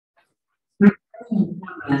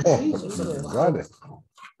Oh, got it.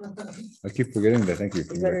 I keep forgetting that. Thank you.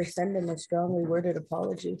 You better send him a strongly worded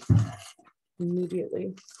apology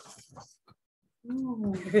immediately.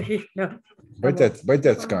 No. Bite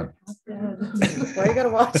that scone. Why you gotta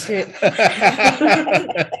watch it?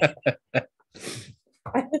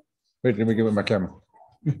 Wait, let me give it my camera.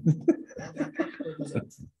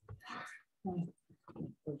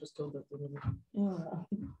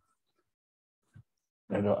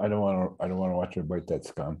 I don't want to watch her bite that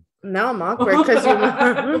scone. Now I'm awkward because you.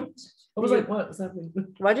 I was like, what? What's happening?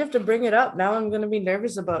 Why'd you have to bring it up? Now I'm gonna be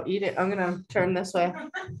nervous about eating. I'm gonna turn this way.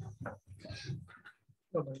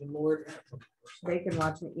 Oh my Lord. They can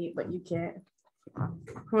watch me eat, but you can't.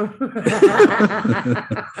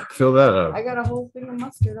 Fill that up. I got a whole thing of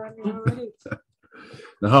mustard on me already.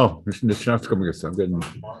 No, this not coming. I'm getting.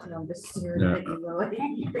 I'm just staring at you.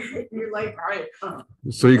 You're like, all right.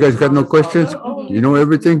 So you guys got no questions? You know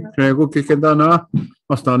everything? Can I go kick it down? Huh?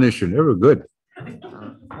 Astonishing. They were good.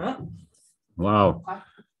 Wow.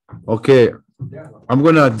 Okay. I'm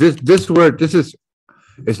gonna this word. This is.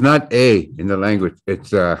 It's not A in the language.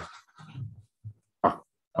 It's yeah.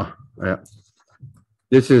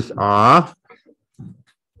 This is A.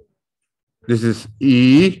 This is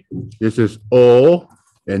E. This is O,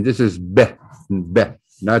 and this is B. B,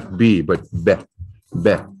 not B, but B.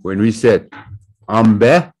 B. When we said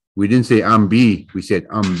Aambe, we didn't say Aambe. We said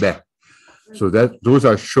Aambe. So those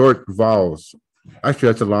are short vowels. Actually,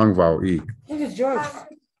 that's a long vowel. E. Look at George.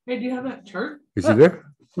 Hey, do you have that chart? Is it there?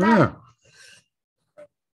 Yeah.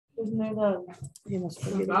 Isn't there the? You must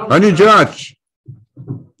forget it. Honey, George.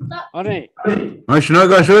 Honey,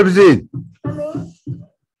 Anishinaabemowin şöyle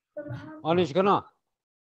Anishinaabemowin.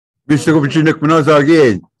 Biz de kopçinik buna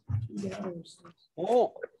zagin.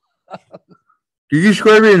 Oh, Gigiş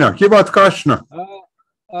koymayın. Kibat kaşna.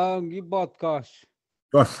 gibat kaş.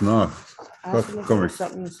 Kasna. Ask him if there was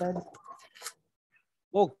something you said.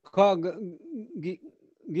 O ka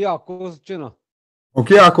giakos çına.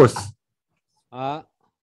 Okey akos. Ah,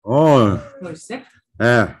 Oh. Really sick?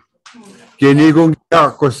 Geni gong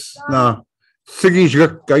akos na. Sigiş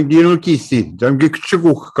gagin kisi. Jam küçük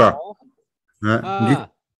ukka.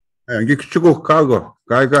 Küçük ukka go.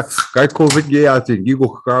 Gay Covid giyati.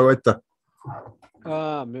 Gigukka etta.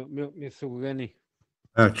 mi sugeni.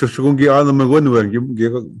 Çocukun gi anımı gönver.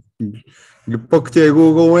 Gipakte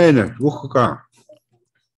go wene. Ukka.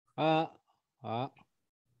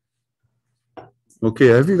 Okay,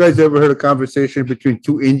 have you guys ever heard a conversation between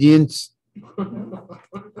two Indians?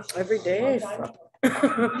 Every day.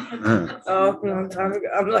 Oh, a long time ago.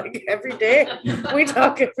 I'm like, every day. We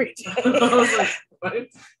talk every day. I was like, what?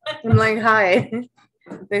 I'm like, hi.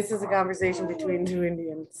 This is a conversation between two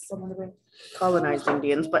Indians. Colonized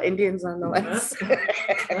Indians, but Indians nonetheless.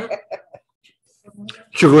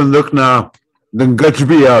 Çukurluk na. Dengach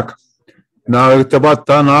biyak. Na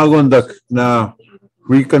tabatan agundak na.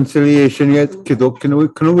 Reconciliation yet kidok kinu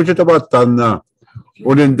tabatan na.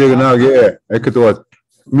 Unindig na ge. Ekituat.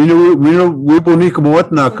 Minu wipunik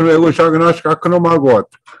muat na. Kinu ego shaganash kakano magot.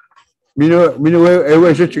 Minu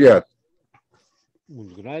ego shichigat.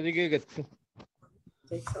 Mundgunay dige gitti.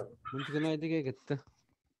 Mundgunay dige gitti.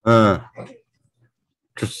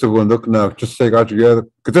 Çukurluk na. Çussay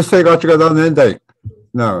kaçıgadan nenday.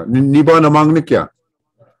 Na. Niba na mangnik ya.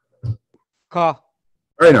 Ka.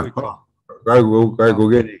 Aynen. Kay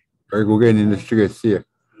gogeni ne çıkesi.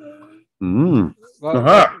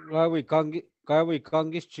 Aha. Gawi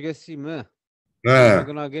kangis çigesi mi? Ne?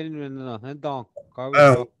 Gına gelin menna. Hendan.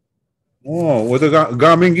 Oh, o da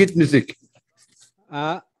gamin gitmişik.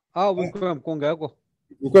 Wikum kongego.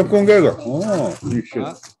 Ukem kongega. Oh, iyi şey.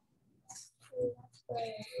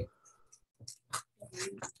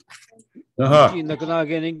 Aha.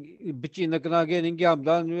 Bici nakına gelin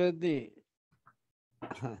gamdan verdi.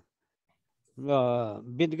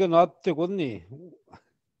 Bindgen attı konni.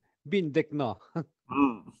 Bindek na.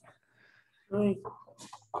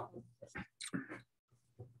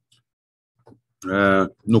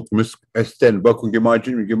 Nukmis esten bakun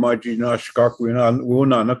gemacin aşkak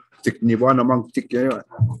una nak tikni bana mang tik ya.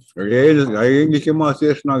 Ay ngi mas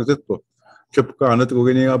nak zetto. Çöpka anat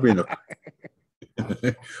gogeni abinak.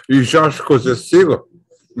 İşaşko sesigo.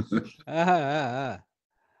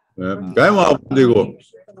 Gayma digo.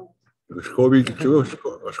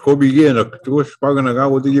 Шкоби генак, чего шпагана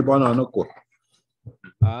гаво диги банана ко.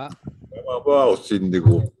 Ба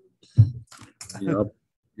синдиго. Я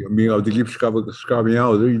ми авдиги шкаби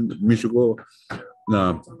яо мишго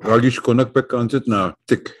на рагиш конак пекантет на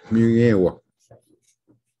тик ми ева.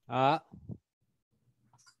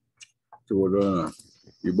 Чего да.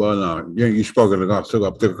 Iba na, yung ispagal na sa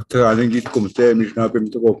gap, tekaling git kumste, mis na pim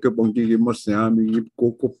to kokke pongti gi mas ya mi gip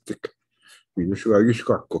kokoptik. Mi shwa gi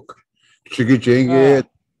shkakok. Chigi cheng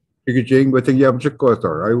bating yam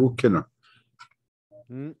chikotor, ay ukena.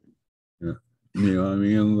 Mi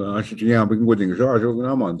yung ashi yam ping goding so ajo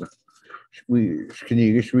na manda.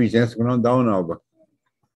 Skini gi shwi sense gonna down alba.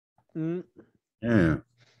 Yeah.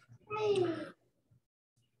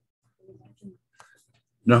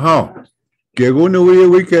 Now how? Get going away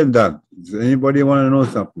weekend done. Does anybody want to know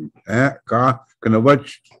something? Can I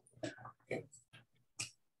watch?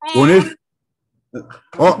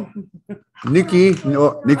 Oh, Nikki.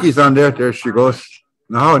 No, Nikki's on there. There she goes.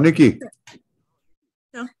 Now, Nikki.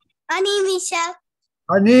 Honey, Michelle.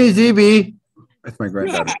 Honey, ZB. That's my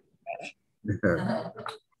granddaughter.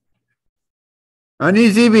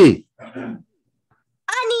 Honey, ZB.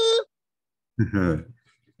 Honey.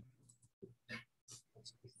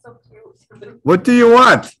 What do you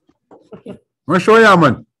want? What's your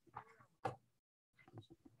yaman?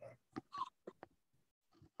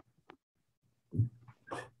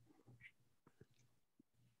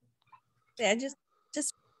 Yeah, just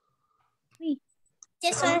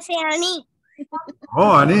want to say honey.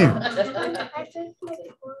 Oh, honey.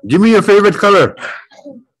 Give me your favorite color.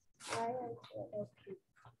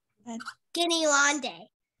 Guinea Wande.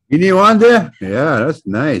 Guinea Wande? Yeah, that's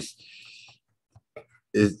nice.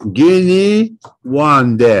 It's Guinea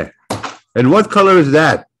Wande. And what color is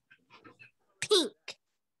that? Pink.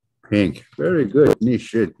 Pink. Very good.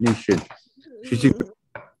 Niche. She's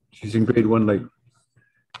in grade 1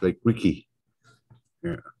 like Ricky.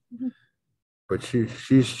 Yeah. But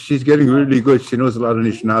she's getting really good. She knows a lot of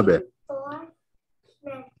Anishinaabe.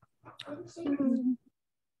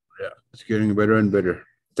 Yeah, it's getting better and better.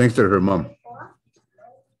 Thanks to her mom.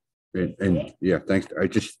 And yeah, thanks.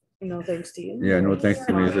 No thanks to you. Yeah, no thanks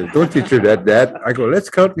to me. I said, don't teach her that, Dad. I go,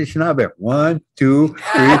 let's count Anishinaabe. 1, 2, 3,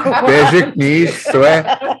 basic knees, sweat.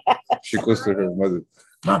 She goes to her mother.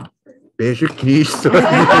 Mom, basic knees, sweat.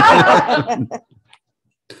 I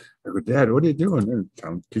go, Dad, what are you doing?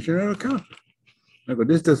 I'm teaching her how to count. I go,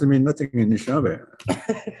 this doesn't mean nothing in Anishinaabe.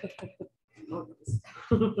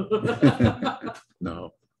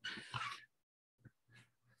 No.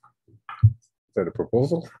 Is that a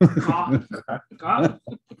proposal? I'm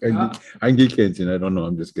geeking, I don't know.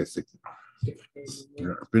 I'm just guessing. It's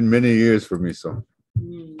been many years for me, so.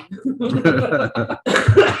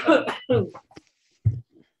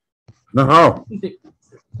 Now, how?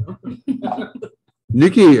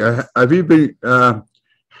 Nikki, have you been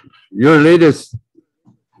your latest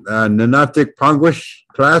Nanatic Panguish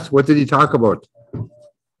class? What did he talk about?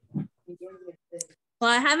 Well,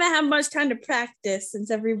 I haven't had much time to practice since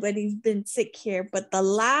everybody's been sick here, but the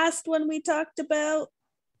last one we talked about,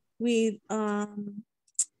 I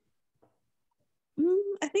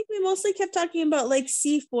think we mostly kept talking about like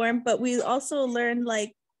C form, but we also learned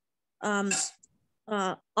like Abdek,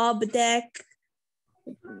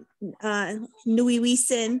 Nui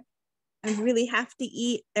Wisin, and really have to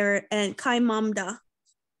eat, and Kai Mamda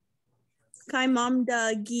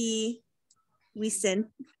Gi Wisin.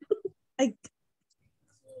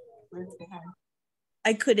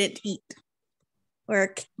 I couldn't eat.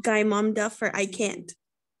 Or Guy Mamda for I can't.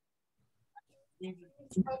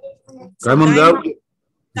 Guy Mamda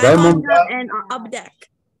and Abdek.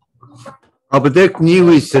 Abdek ni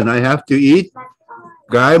wisin, I have to eat.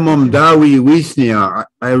 Guy Mamdawi wisnia.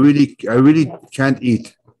 I really can't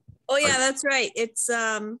eat. Oh yeah, that's right. It's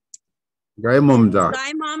Guy Mamda.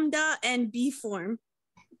 Guy Mamda and B form.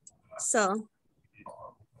 So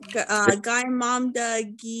Guy Mamda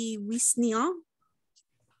Gi Wisnia.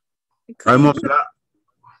 Guy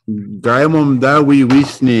Mamda wi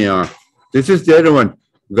wisnia. This is the other one.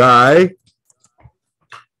 Guy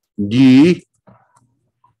Gi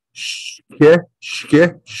Shke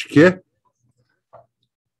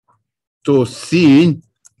Tosin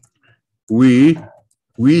wi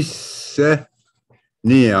wisnia.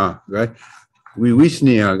 Right? We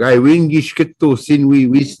wisnia. Guy wingi shke tosin wi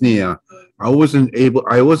wisnia. I wasn't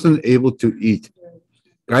able to eat.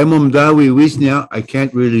 Guy Mamdawi wisnia, I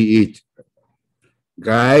can't really eat.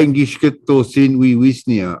 Guy Gishketo sin wi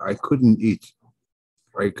wisnia, I couldn't eat.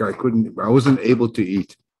 I wasn't able to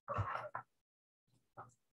eat.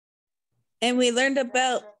 And we learned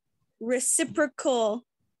about reciprocal,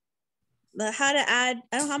 how to add,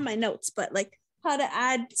 I don't have my notes, but like how to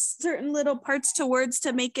add certain little parts to words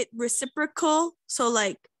to make it reciprocal. So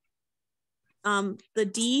like the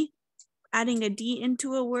D, adding a D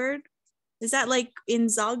into a word. Is that like in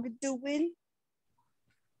Zhaabwiitoo'daa?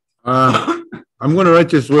 I'm going to write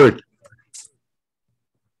this word.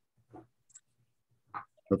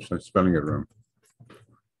 Oops, I'm spelling it wrong.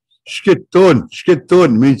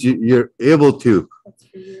 Shkitun means you're able to. That's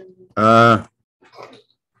for you.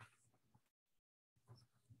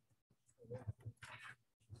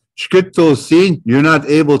 Shkitosin, you're not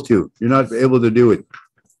able to. You're not able to do it.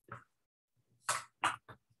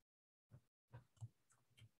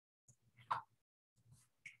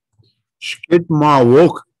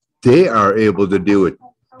 Shkitmawok, they are able to do it.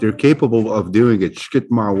 They're capable of doing it.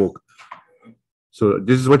 Shkitmawok. So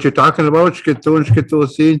this is what you're talking about? Shkitun,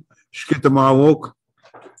 shkitosin, shkitamawok.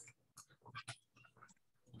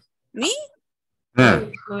 Me? Yeah.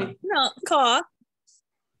 No, call.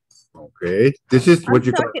 Okay. This is what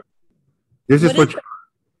you call. This is What what.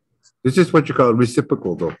 This is what you call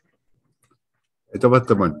reciprocal, though. Ito ba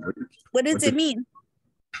naman? What does it mean?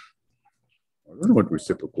 I don't know what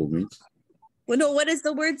reciprocal means. Well, no, what does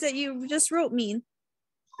the words that you just wrote mean?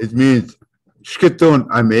 It means shkiton,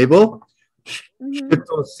 I'm able. Mhm.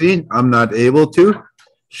 Shkitosin, I'm not able to.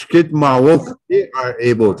 Shkitmawok, they are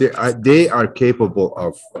able. They are capable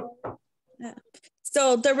of.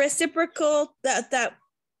 So the reciprocal that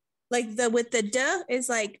like the with the duh is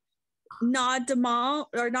like nadama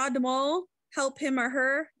or nadamo, help him or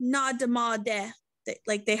her. Nadama de,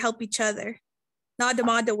 like they help each other.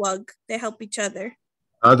 Nadama dewug, they help each other.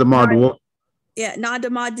 Adamad, Yeah,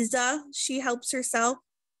 nadama diza, she helps herself.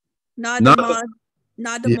 Nada-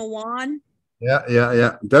 Nadamawan.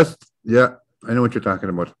 Yeah. That's, yeah, I know what you're talking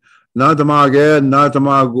about. Nadamage,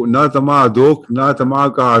 nadamadok,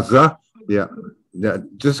 nadamagaza. Yeah.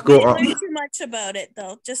 Just I go didn't up. learn too much about it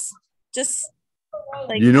though. Just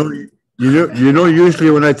like You know,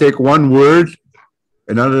 usually when I take one word,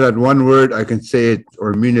 and out of that one word, I can say it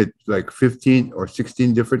or mean it like 15 or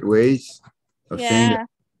 16 different ways of saying it. yeah,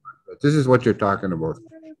 This is what you're talking about.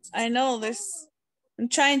 I know there's I'm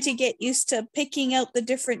trying to get used to picking out the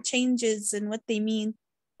different changes and what they mean.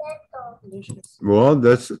 Well,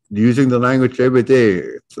 that's using the language every day.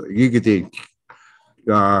 Gigiti.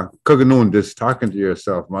 Kaganon, just talking to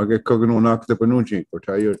yourself. Maga kaganon naktapanuchi, or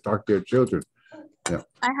talk to your children.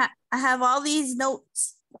 I have all these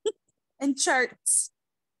notes and charts.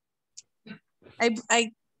 I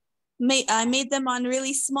made them on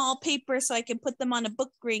really small paper so I can put them on a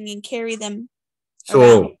book ring and carry them So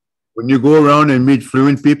around. when you go around and meet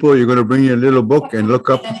fluent people, you're going to bring your little book and look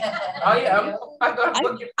up. I am. I got a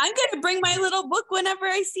book. I'm gonna bring my little book whenever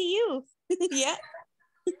I see you. Yeah.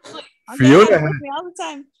 I'm gonna Fiona have it with me all the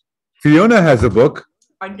time. Fiona has a book.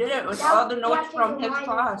 I did it with all the notes from his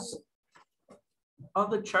class. All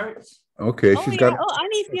the charts. Okay, Oh she's yeah. got. Oh, I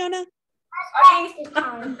need Fiona.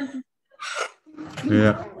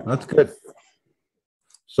 Yeah, that's good.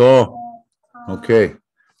 So, okay.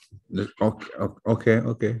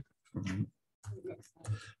 Okay. Mhm.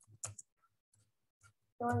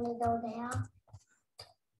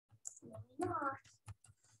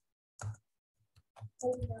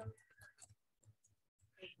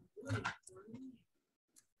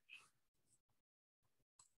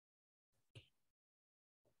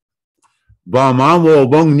 Bama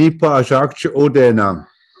wobong ni pa shak ch odenang.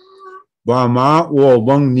 Bama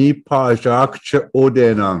wobong ni pa shak ch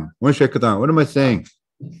odenang. What am I saying?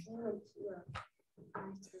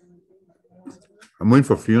 I'm waiting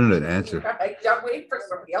for Fiona to answer. I'm waiting for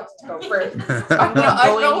somebody else to go first.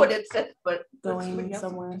 I know what it says, but Going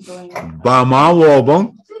somewhere, going. Bama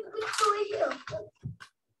wobong.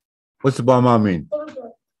 What's the Bama mean?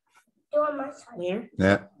 Later.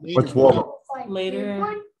 Yeah. What's wobong? Later.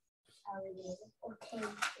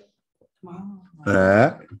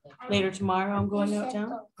 Tomorrow. Later tomorrow, I'm going out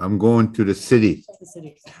town. I'm going to the city. The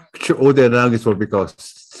city. Ch Odenang is what we call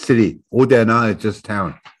city. Odenang is just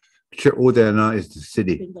town. Ch Odenang is the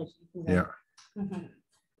city. Yeah.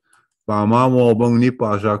 Bama wobong ni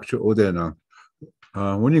pa shak ch Odenang.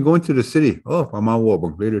 When are you going to the city? Oh, Bama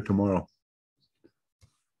wobong later tomorrow.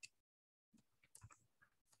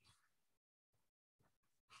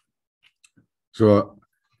 So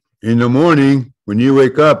in the morning, when you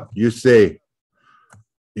wake up, you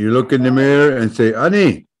look in the mirror and say,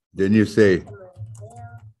 Ani. Then you say,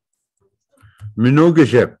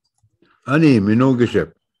 Minogashep. Ani,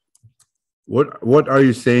 Minogashep. What are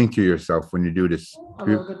you saying to yourself when you do this?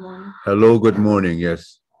 Hello, good morning. Hello, good morning.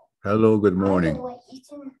 Yes. Hello, good morning.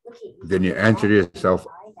 Then you answer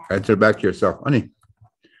back to yourself, Ani.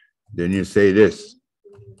 Then you say this.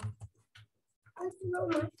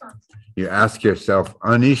 You ask yourself,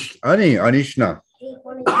 Anishna.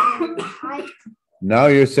 Now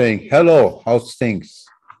you're saying, hello, how's things?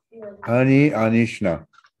 Anishna.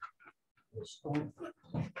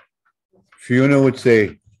 Fiona would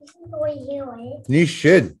say,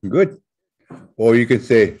 Nishid, good. Or you could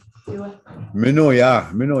say,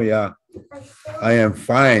 Minoya. I am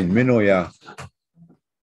fine. Minoya.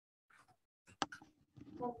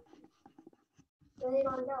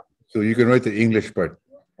 So you can write the English part.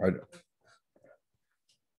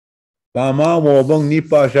 Mama, wabang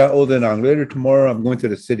nipa siya odenang. Later tomorrow, I'm going to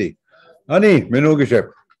the city. Ani,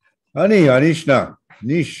 minogishep. Ani, Anishna.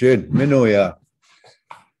 Nishin, minoya.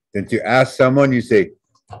 Then to ask someone, you say,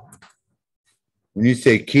 when you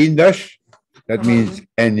say kindash, that means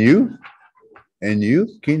and you,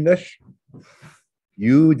 kindash.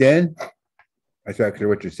 You then, that's actually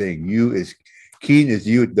what you're saying. You is, keen is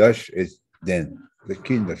you, dash is then. The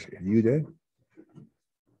kindash, you then.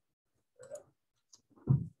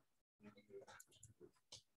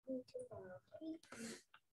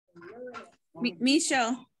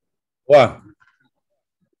 Misho. What?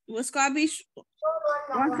 Well, Squabby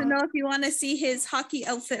wants to know if you want to see his hockey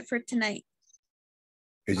outfit for tonight.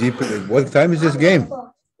 Is he? What time is this game?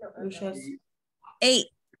 8.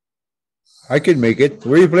 I can make it.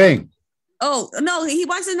 Where are you playing? Oh no, he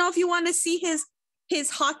wants to know if you want to see his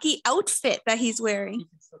hockey outfit that he's wearing.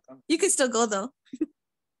 You can still go though.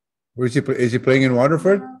 Where is he? Is he playing in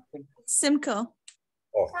Waterford? Simcoe.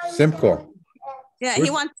 Oh, Simcoe. Yeah,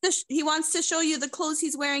 he wants to show you the clothes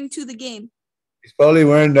he's wearing to the game. He's probably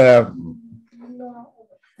wearing the.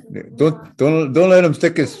 Don't let him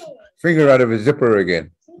stick his finger out of his zipper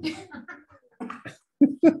again.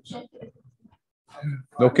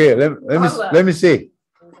 Okay, let me see.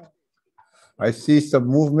 I see some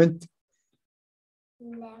movement.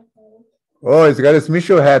 Oh, he's got his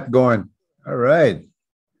Misho hat going. All right.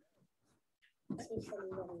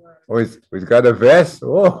 Oh, he's got a vest.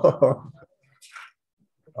 Oh,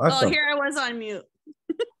 awesome. Oh, here I was on mute.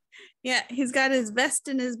 Yeah, he's got his vest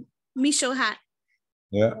and his Misho hat.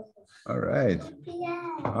 Yeah. All right.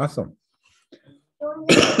 Awesome.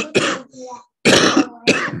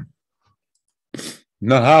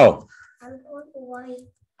 Now how? I'm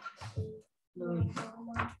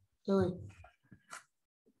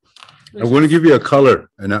going to give you a color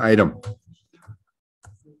and an item.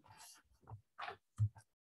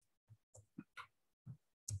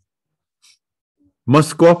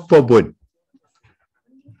 Musqua Pabud.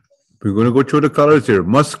 We're going to go through the colors here.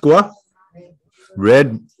 Musqua,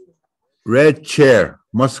 red chair.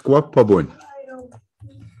 Musqua Pabud.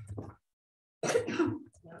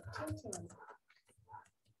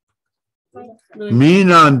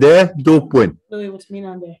 Minande Dopwin. Louis, what's mean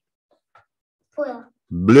on there?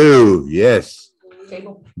 Blue, yes.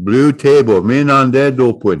 Table. Blue table. Minande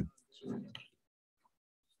Dopwin.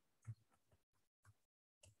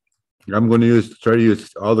 I'm going to try to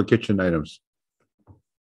use all the kitchen items.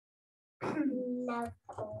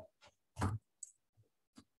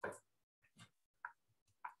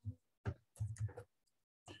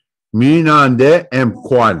 Minande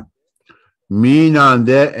Mkwan.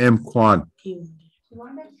 Minande Mkwan.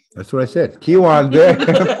 That's what I said. Kiwande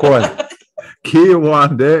Mkwan.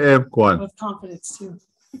 Kiwande Mkwan. With confidence too.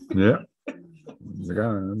 Yeah.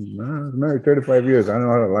 I'm married 35 years. I know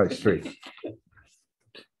how to lie straight.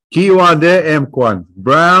 Kiwande Mkwan.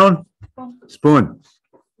 Brown spoon.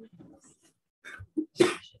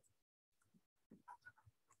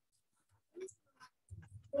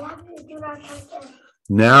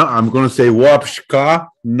 Now I'm going to say Wapshka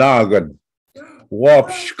Nagan.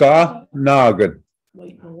 Wapshka Nagan.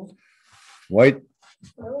 White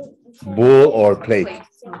bowl or plate.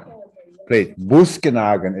 Plate.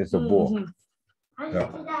 Buskinagan is the bowl. Yeah.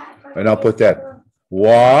 And I'll put that.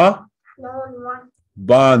 Wa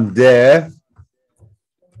Bande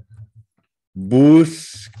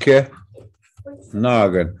Buskinagan.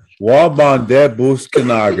 Wa Bande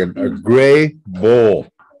Buskinagan. A gray bowl.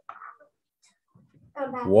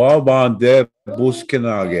 Wabande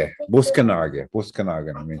Buskanage.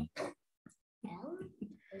 Buskanagan, I mean.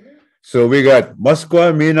 So we got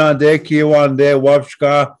Musqua, Minande, Kiwande,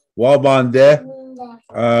 Wapshka, Wabande.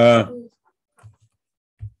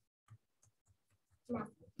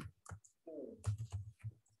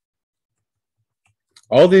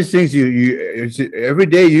 All these things you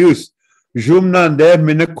everyday use. Jumnande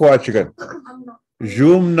Minakwachigan.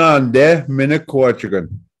 Jumnande Minakwachigan.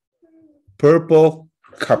 Purple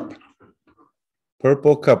cup.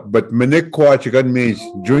 Purple cup. But Minakwachigan means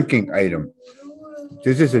drinking item.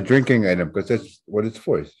 This is a drinking item because that's what it's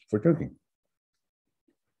for. It's for drinking.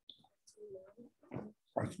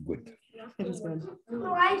 That's good. It is good.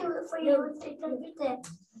 No, I do it for you.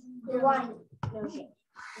 The wine.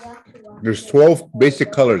 There's 12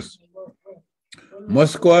 basic colors.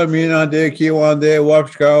 Musqua, Minande, Kiwande,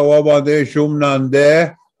 Wapshka, Wabande,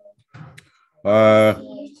 Shumnande.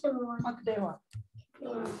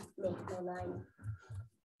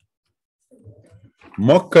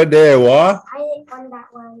 Makadewa. I didn't want that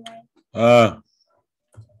one. Right?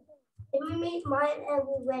 Let me make mine and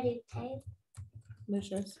we ready, okay?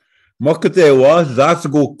 Delicious. Makadewa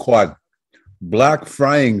Zasgo quad. Black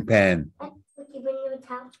frying pan.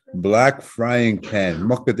 Black frying pan.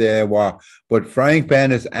 Makadewa. But frying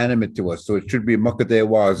pan is animate to us, so it should be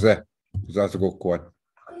Makadewa Zasgo quad.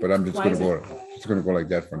 But I'm just Why gonna is go. Just gonna go like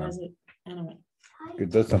that for Why now. is it animate? It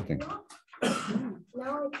does something.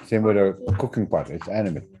 Same with a cooking pot. It's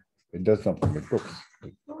animate. It does something. It cooks.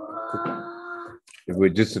 If we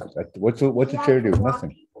just what's a chair do?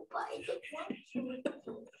 Nothing.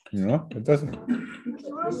 You know, it doesn't.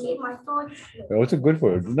 What's it good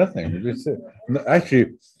for? Nothing. It just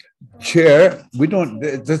actually, chair. We don't.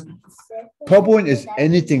 This pabun is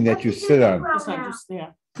anything that you sit on. It's not just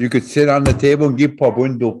there. You could sit on the table and give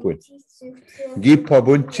pabun dopun. Give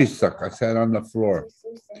pabun chisak. I sat on the floor.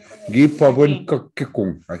 Give pabun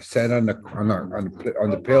kikung. I sat on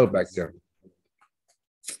the pail back there.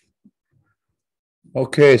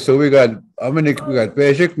 Okay, so we got how many? We got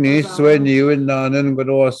basic needs. Swen you and Nanan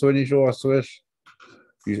Gado Swini Show Swish.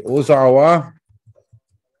 Ozawa.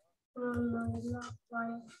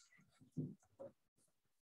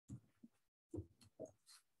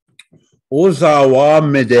 Ozawa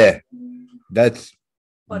mide. That's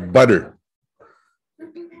butter.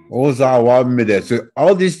 Ozawa mide. So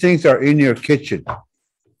all these things are in your kitchen.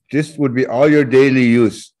 This would be all your daily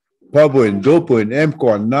use. Pabuin, Dopuin,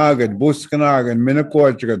 Emcorn, Nagan, Buskanagan,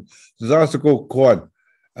 Minakorchigan, Zasako Corn.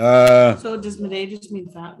 So does midday just mean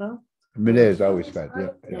fat though? Midday is always fat,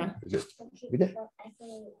 yeah. Midday?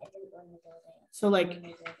 So like,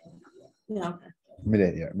 yeah, okay.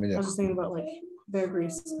 Midday, yeah, I midday. was just thinking about like bear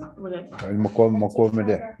grease with it. Mako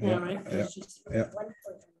midday. Yeah, right? Yeah. It's just- Yeah.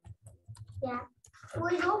 Yeah.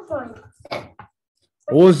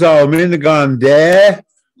 Oza Minagan there.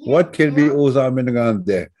 What can be Oza Minagan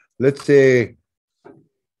there? Let's say,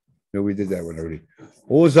 no, we did that one already.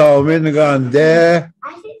 Oza Minagan there.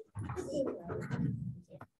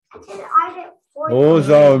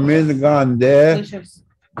 Oza Minagan there. Delicious.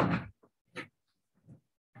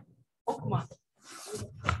 Oh, come on.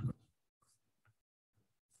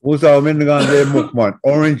 Oza Minagan there, Mukman.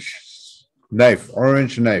 Orange knife.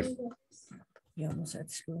 You almost had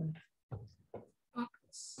spoon.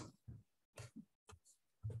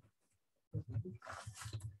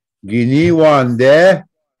 Guinea one there.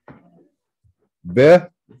 Be.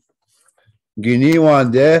 Guinea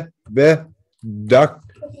one there. Be. Duck.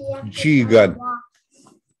 G-gun.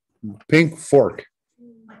 Pink fork.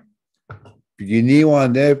 Guinea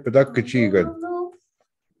one there. Duck. G-gun.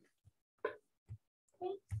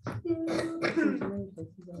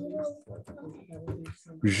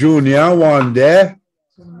 Junior one there.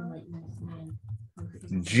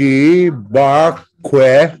 G. Bar.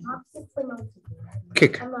 Que.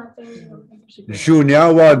 Kick.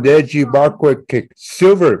 Junior one there. G. Bar. Que. Kick.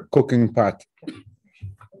 Silver cooking pot.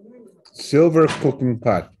 Silver cooking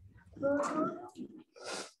pot.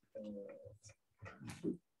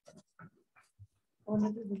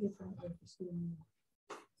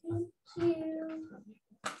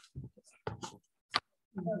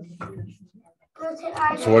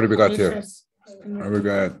 So what do we got here? We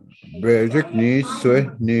got basic needs,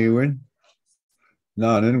 Newin.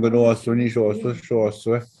 Nanan Gado Swini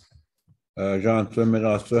Shoswa. Johnson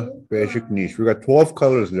Minasa, basic needs. We got 12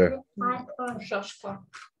 colors there.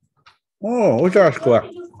 Oh, Ujashqua.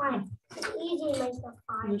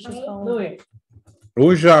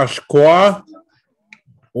 Ujashqua.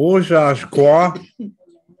 Ujashqua.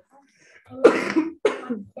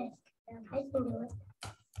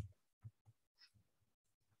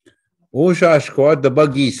 Ujashqua, the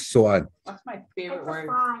buggy swat. That's my favorite word.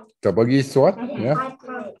 The buggy swat? Yeah.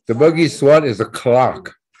 The buggy swat is a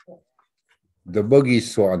clock. The buggy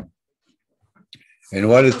swat. And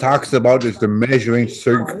what it talks about is the measuring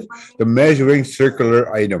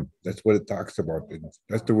circular item. That's what it talks about.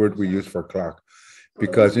 That's the word we use for clock.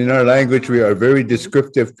 Because in our language, we are very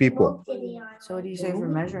descriptive people. So what do you say for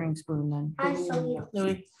measuring spoon then?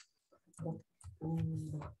 Louis.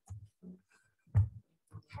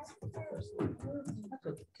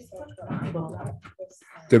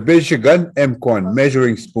 The Michigan M1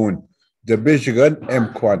 measuring spoon. The Michigan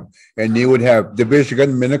M1. And you would have the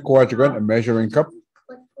Michigan Miniquadrigan, a measuring cup.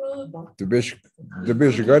 The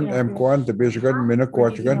Michigan M1, the Michigan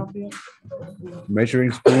Miniquadrigan,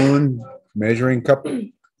 measuring spoon, measuring cup.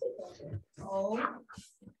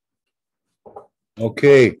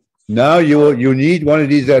 Okay, now you need one of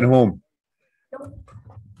these at home.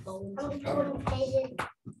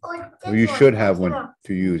 Well, you should have one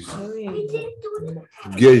to use.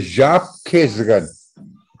 Gezap Kesgan.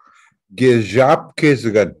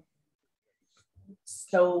 Zhaabwiitoo'daa.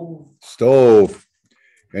 Stove. Stove.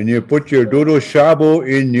 And you put your dodo shabu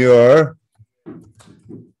in your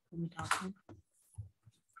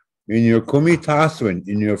kumitaswin,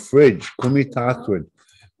 in your fridge. Kumitaswin.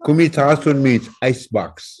 Kumitaswin means ice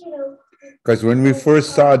box. Because when we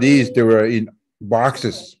first saw these, they were in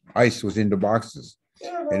boxes. Ice was in the boxes.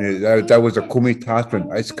 And that was a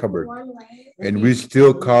kumitaswin ice cupboard. And we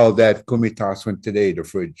still call that kumitaswin today, the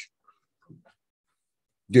fridge.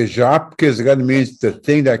 Zhaabwiitoo'daa means the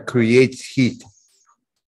thing that creates heat,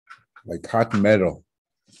 like hot metal.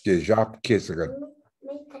 Zhaabwiitoo'daa.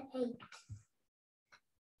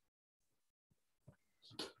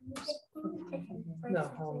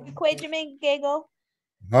 Quajamin Gaggle.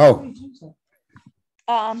 How?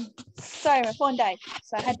 Sorry, my phone died,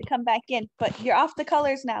 so I had to come back in. But you're off the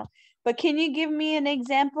colors now. But can you give me an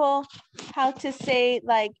example how to say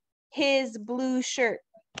like his blue shirt?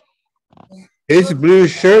 His blue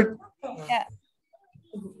shirt? Yeah.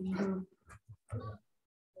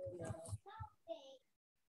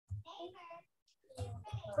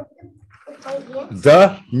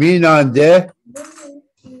 The Minande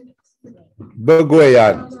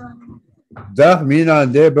Bagwayan. The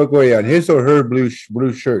Minande Bagwayan. His or her blue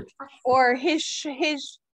shirt. Or his shirt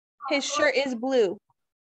is blue.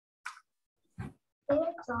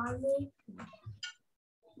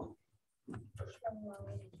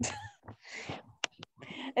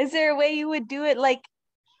 Is there a way you would do it like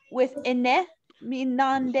with ine?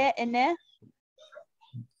 Minande ine?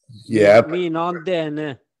 Yeah.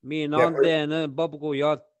 Minande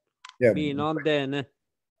Babugoyan. Yeah. Minande.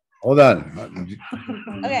 Hold on.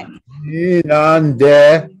 Okay.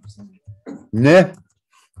 Minande ne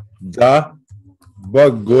da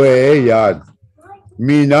Bagwayan.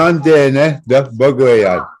 Minande ne da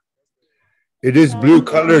Bagwayan. It is blue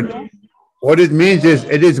colored. What it means is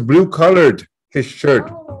it is blue colored, his shirt.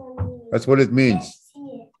 That's what it means.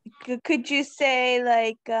 Could you say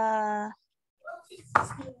like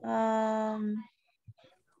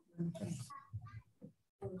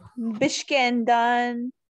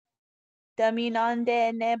Bishkendan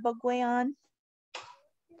Daminande Nebagwayan?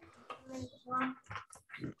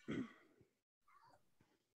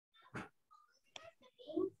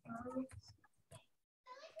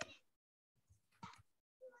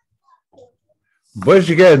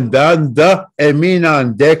 Bashgendan da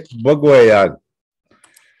Eminandek Bagwayan.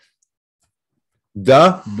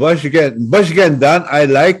 Da Bashgendan, I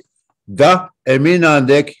like da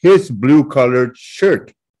Eminandek, his blue colored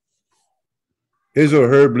shirt. His or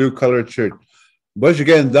her blue colored shirt.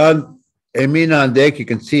 Bashgendan Eminandek, you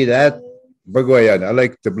can see that. Bagwayan, I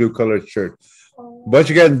like the blue colored shirt.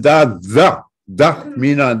 Bashgendan da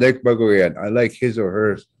Minandek Bagwayan, I like his or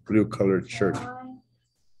her blue colored shirt.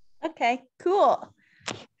 Okay, cool.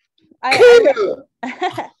 I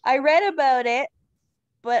read about it,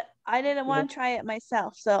 but I didn't want to try it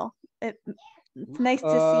myself, so it's nice to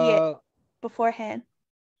see it beforehand.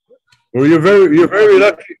 Well, you're very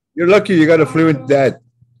lucky. You're lucky you got a fluent dad.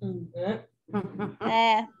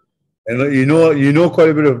 Eh. And you know quite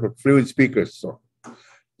a bit of fluent speakers, so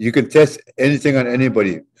you can test anything on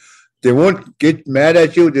anybody. They won't get mad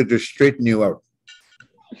at you, they'll just straighten you out.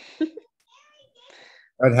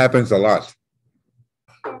 That happens a lot.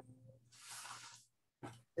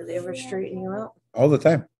 Do they ever straighten you out? All the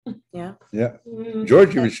time. Yeah. Yeah.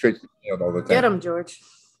 George even straightens me out all the time. Get him, George.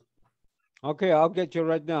 Okay, I'll get you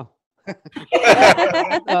right now.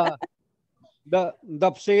 The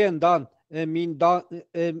Dapsiendan. Eminande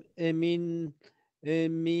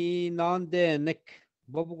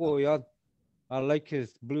Babugoyan. I like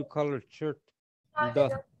his blue colored shirt.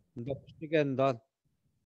 Dapsiendan.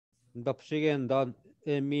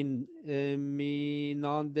 Eminande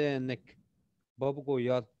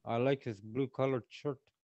Babugoyan. I like his blue colored shirt.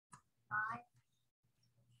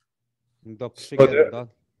 Dapsiendan.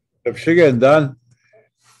 Dapsiendan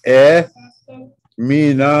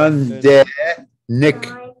Minande Nick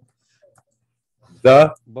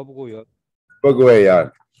the Baguayan.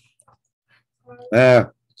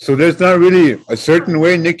 So there's not really a certain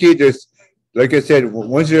way, Nikki. There's, like I said,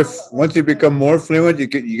 once you become more fluent, you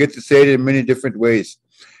get to say it in many different ways,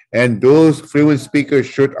 and those fluent speakers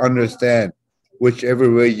should understand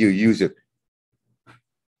whichever way you use it.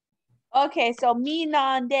 Okay, so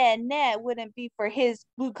Minande ne wouldn't be for his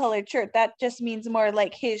blue colored shirt. That just means more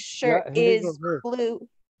like his shirt is blue.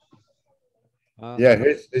 Yeah,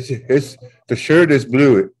 the shirt is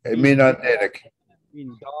blue. Minande.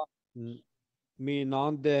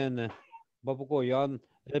 Minande Babugoyan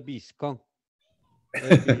Ebiskang.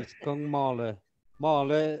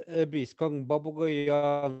 Male Ebiskang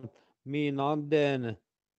Babugoyan Minande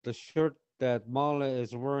the shirt that Mala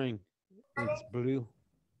is wearing, it's blue.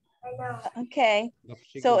 I know. Okay.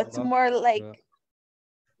 So it's more like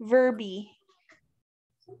verby.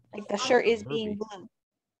 Like the shirt is being blue.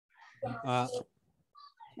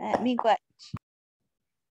 Miigwech.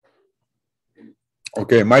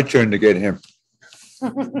 Okay, my turn to get him.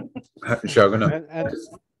 Shagana.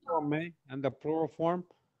 And the plural form.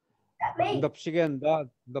 That me. Dapsigen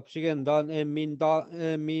dan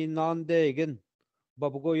minandegen.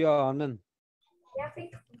 Babugoyanen.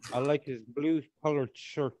 I like his blue colored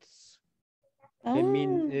shirts.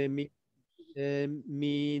 Minandegen.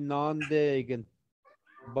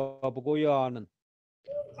 Babugoyanen.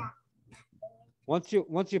 Once you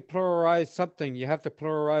pluralize something, you have to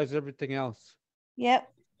pluralize everything else. Yep.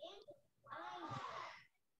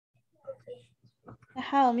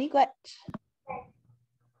 How miigwech.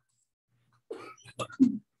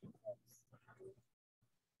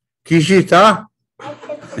 Kishita?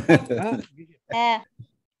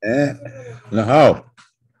 Now how?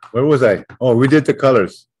 Where was I? Oh, we did the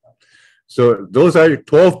colors. So those are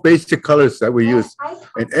 12 basic colors that we use.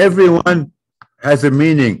 And everyone has a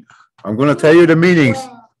meaning. I'm going to tell you the meanings.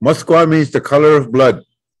 Muskwa means the color of blood.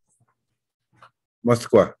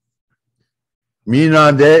 Muskwa.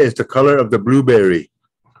 Minande is the color of the blueberry.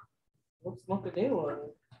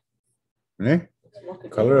 Eh?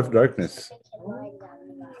 Color of darkness.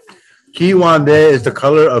 Kiwande is the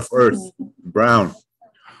color of earth, brown.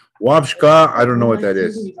 Wabshka, I don't know what that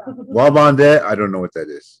is. Wabande, I don't know what that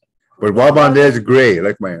is. But Wabande is gray,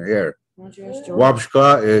 like my hair.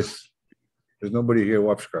 Wabshka is, there's nobody here,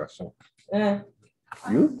 Wabshka. So.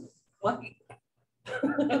 You? What?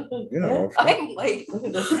 You know, I'm white.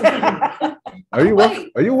 Are you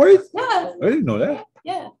white? Are you white? Yeah. I didn't know that.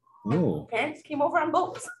 Yeah. No. Parents came over on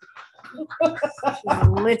boats.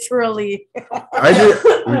 Literally. I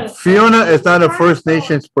did. Fiona is not a First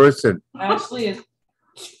Nations person. Ashley is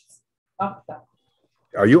Apta.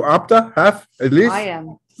 Are you Apta? Half at least? I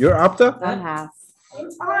am. You're Apta? I'm half.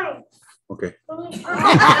 It's fine. Okay.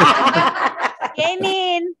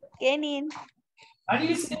 Gainin. How do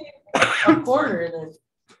you say a quarter then?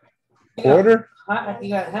 Quarter? You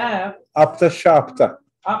got half. Apta Shapta.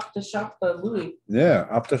 Up to shop the Louis. Yeah,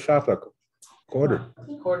 Apta Shapta. Quarter.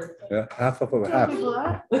 Quarter. Yeah, half of a half.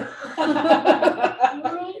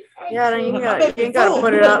 Yeah, you ain't got to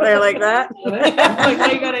put it out there like that. Like, now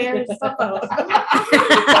you got to air your stuff out.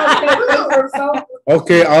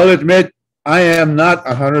 Okay, I'll admit I am not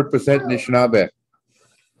 100% Anishinaabe.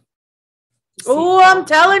 Oh, I'm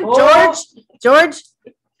telling George.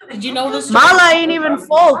 Did you know this? Mala ain't even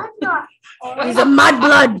full. He's a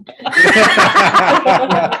mudblood.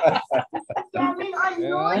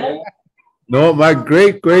 No, my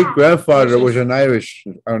great-great-grandfather was an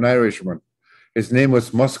Irishman. His name was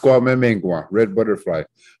Muskwa, red butterfly.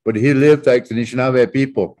 But he lived like the Anishinaabe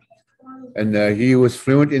people. And he was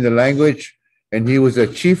fluent in the language, and he was a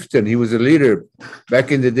chieftain. He was a leader.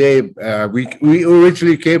 Back in the day, we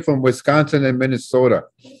originally came from Wisconsin and Minnesota.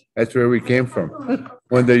 That's where we came from.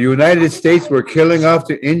 When the United States were killing off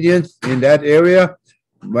the Indians in that area,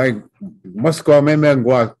 my Muskwa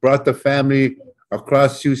brought the family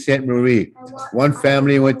across Sault Ste. Marie. One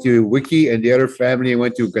family went to Wiki, and the other family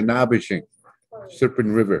went to Ganabishing, Serpent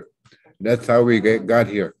River. That's how we got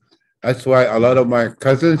here. That's why a lot of my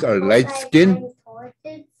cousins are light-skinned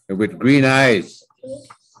and with green eyes.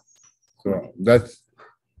 So that's,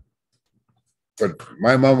 but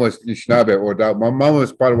my mom was Anishinaabe, Odawa. My mom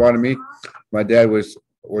was Potawatomi. My dad was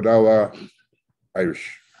Odawa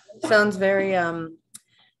Irish. Sounds very,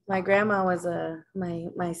 my grandma was my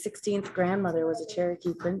 16th grandmother was a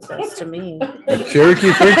Cherokee princess to me. A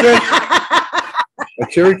Cherokee princess? A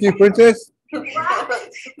Cherokee princess?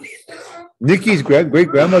 Nikki's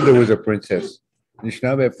great-grandmother was a princess,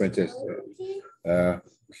 Anishinaabe princess.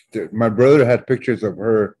 My brother had pictures of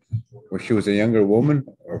her when she was a younger woman,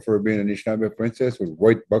 of her being an Anishinaabe princess with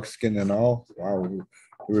white buckskin and all. Wow,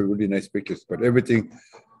 they were really nice pictures. But everything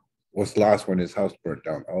was lost when his house burnt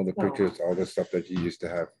down. All the pictures, all the stuff that he used to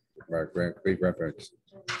have, my great-grandparents.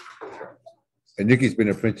 And Nikki's been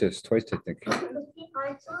a princess twice, I think.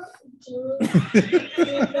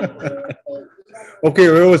 Okay,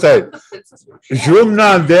 where was I?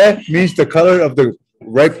 Jumnande means the color of the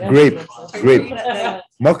ripe grape.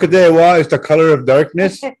 Makadewa is the color of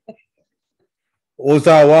darkness.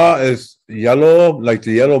 Ozawa is yellow, like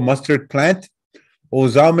the yellow mustard plant.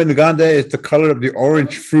 Ozamengande is the color of the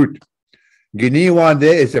orange fruit. Giniwande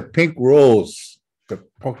is a pink rose, the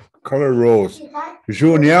color rose.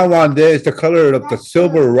 Junyawande is the color of the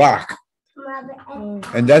silver rock.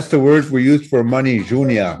 And that's the word we use for money,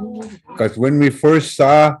 junya. Because when we first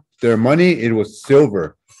saw their money, it was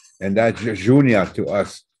silver. and that's junior to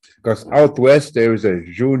us. Because out west there is a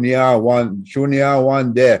junior one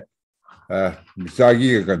there.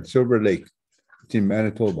 Zhaabwiitoo'daa, Silver Lake. It's in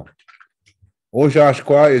Manitoba.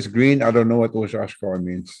 Oshashkwa is green. I don't know what Oshashkwa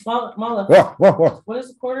means. Mala. What? What is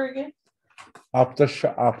the quarter again? After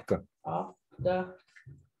sha'afta.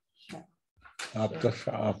 After.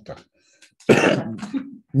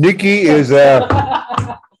 Nikki is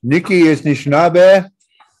Anishinaabe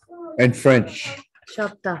and French.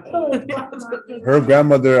 Shopta. Her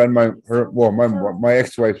grandmother and my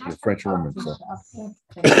ex-wife is a French woman, so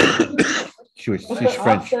she's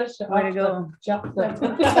French. Way to go.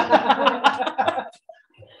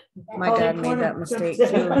 My dad made that mistake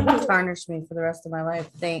too. Tarnished me for the rest of my life.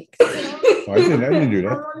 Thanks. Oh, I didn't do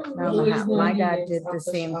that. No, my dad did the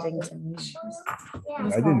same thing to me.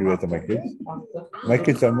 I didn't do that to my kids. My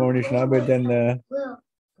kids are more Anishinaabe than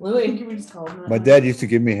my dad used to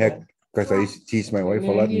give me heck because I used to tease my wife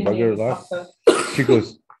a lot and bug her a lot. She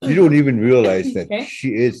goes, "You don't even realize that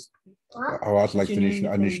she is a lot like the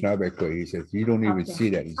Anishinaabe." He says, "You don't even see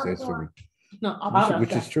that." He says to me,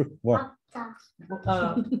 which is true. What?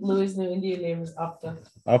 Louis' new Indian name is Apta.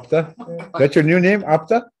 Apta? That's your new name,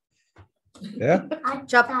 Apta? Yeah.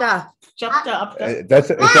 Chopta.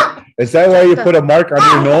 Is that why you put a mark on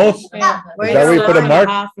your nose? Yeah. Is that where you put a mark?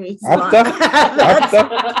 Apta?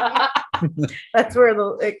 Apta? That's where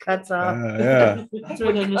it cuts off. Yeah. That's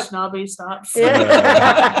where the Anishinaabe stops.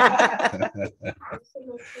 Yeah.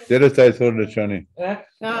 The other side told the Johnny.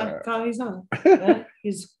 No, he's not.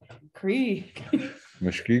 He's Cree.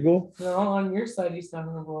 Mushkigo? No, on your side he's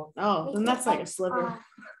talking about. Oh, then that's like a sliver.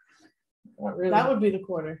 Not really. That would be the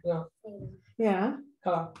quarter. No. Yeah.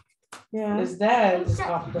 Yeah. His dad is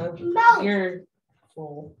Apta. You're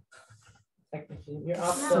full. Technically, you're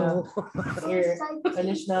Apta. You're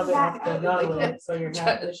Anishinaabe Apta, Nottoway. So you're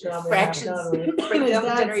half Anishinaabe, half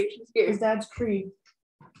Nottoway. His dad's Cree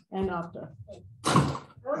and Opta.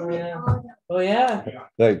 Oh yeah.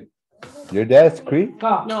 Like, your dad's Cree?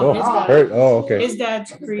 No, his dad. Okay. His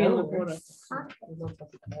dad's Cree in the quarter.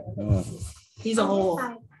 Oh. He's a whole.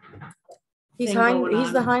 He's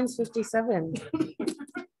the Heinz 57.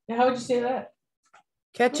 Yeah, how would you say that?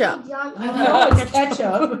 Ketchup. No, it's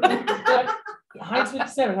ketchup. Heinz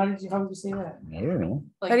 57. How would you say that? I don't know.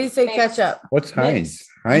 How do you say ketchup? What's Heinz?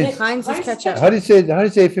 Heinz? Heinz is ketchup. How do you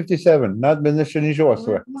say 57? Not Benishanisho, I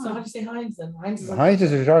swear. So how do you say Heinz then? Heinz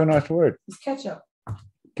is a jargon word. It's ketchup.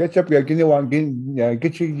 Ketchup, get you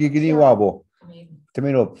wabo.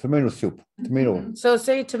 Tomato soup. Tomato. So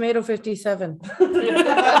say tomato 57.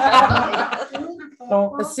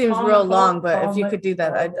 That seems real long, but if you could do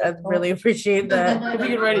that, I'd really appreciate that. If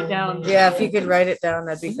you could write it down. Yeah, if you could write it down,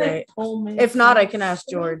 that'd be great. If not, I can ask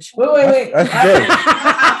George. Wait. That's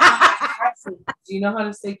good. Do you know how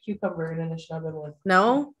to say cucumber in Anishinaabemowin?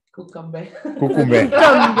 No? Cucumber.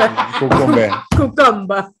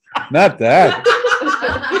 Cucumber. Not that.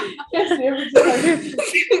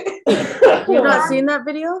 You've not seen that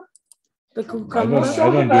video? The cucumber.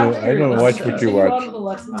 I don't watch what you watch.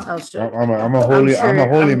 Oh, sure. I'm a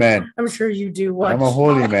holy man. I'm sure you do watch. I'm a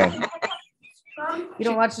holy man. You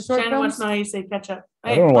don't watch the short Shannon wants films? to know how you say ketchup.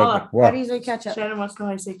 I don't watch How what. do you say ketchup? Shannon wants to know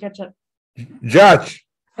how you say ketchup. Judge.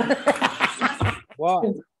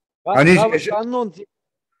 Wow. I've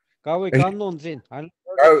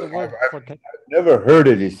never heard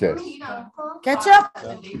it, he says. Ketchup?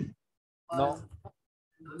 No.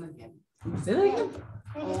 Say that again.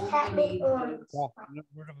 Wow, never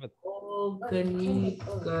heard of it.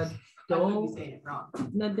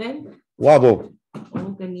 Wabo.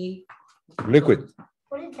 Liquid.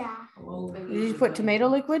 What is that? Did you put tomato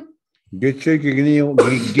liquid? Get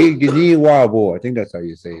wabo. I think that's how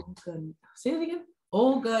you say it. Say it again.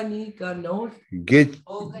 Oganiganod. Get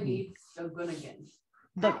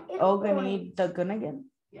The Oganid the Gunnigan?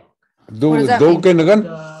 Dogan.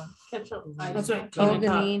 That's right.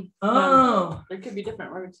 Oganid. Oh. There could be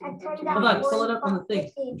different words. Hold on, pull it up on the thing.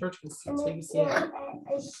 George can see so you can see it.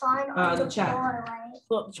 The chat.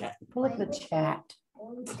 Pull up the chat. Pull up the chat.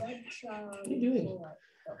 What are you doing?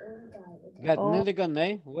 Got Ninigan,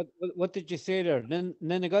 eh? What did you say there?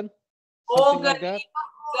 Ninigan? Oganigan.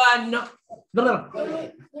 No.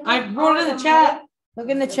 I wrote it in the chat. Look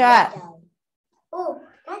in the chat. Oh,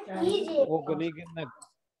 that's easy.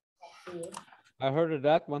 I heard of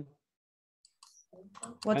that one.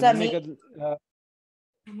 What's that mean?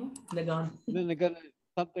 Ninigan is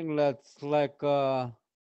something that's like an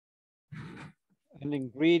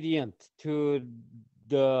ingredient to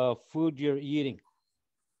the food you're eating.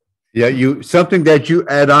 Yeah, something that you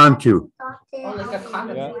add on to. Oh, like a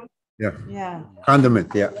condiment. Yeah. Yeah.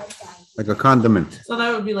 Condiment, yeah. Like a condiment. So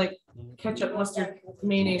that would be like ketchup, mustard,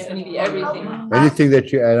 mayonnaise, everything. Anything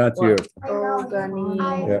that you add onto your,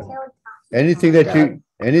 yeah. Anything that you,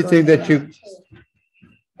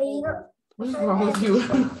 What's wrong with you?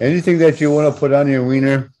 anything that you want to put on your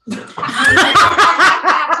wiener. It's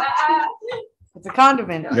a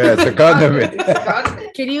condiment. Yeah, it's a condiment.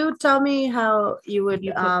 Can you tell me how you would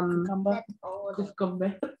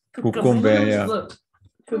Cucumber. Cucumber, yeah. Look.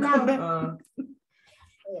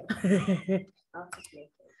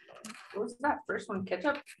 What was that first one?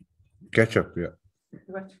 Ketchup? Ketchup, yeah.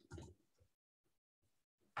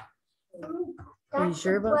 Are you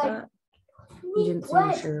sure about that? You didn't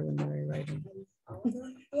seem sure when you were writing.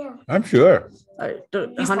 Yeah. I'm sure.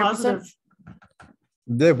 100%.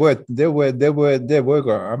 They were.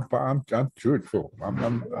 I'm truthful.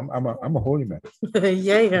 I'm a holy man.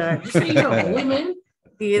 Yeah. Did you say you're a holy man?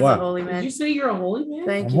 He is What? a holy Did man. you say you're a holy man?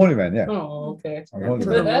 Thank I'm you. holy man, yeah. Oh, okay. I'm holy To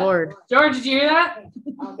the man. Lord. George, did you hear that?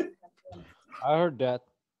 I heard that.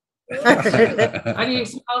 How do you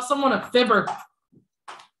call someone a fibber?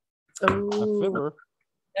 A Ooh. fibber.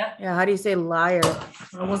 Yeah, how do you say liar?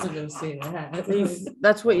 I wasn't gonna say that.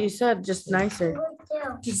 That's what you said, just nicer.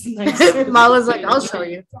 Just nice. Mala's like, I'll show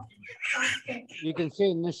you. You can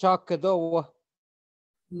say Nishakada.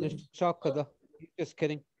 Nishakada. Just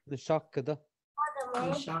kidding. Nishakada.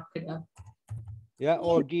 Yeah,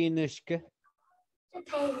 or Ginishke.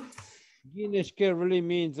 Ginishke really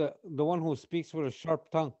means the one who speaks with a sharp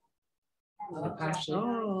tongue.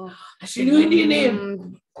 Actually, she knew Indian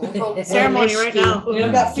name. Ceremony right now. We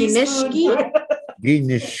don't got Ginishki?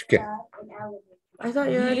 Ginishke. I thought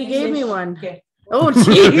you already gave me one. Okay. Oh, jeez.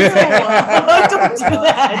 Don't do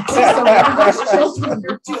that. Don't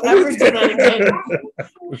you ever do that again.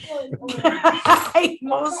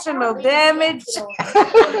 Emotional damage.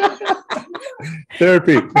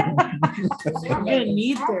 Therapy. I'm gonna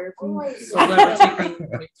need therapy. So never taking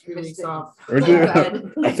like 3 weeks off. I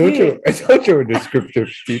thought you were descriptive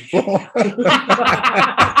people.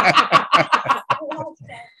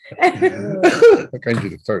 I can't do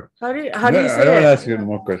this. Sorry. How do you I don't say want to it? ask you no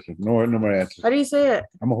more questions. No more answers. How do you say it?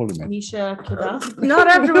 I'm a holy man. Nisha Kida. Not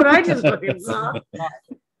after what I just fucking saw.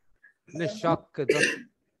 Nishakada.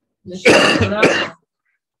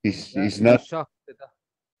 He's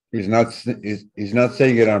not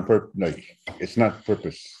saying it on purpose. Like it's not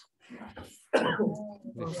purpose.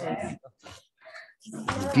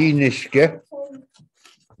 Ginishke.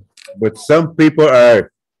 But some people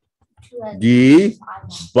are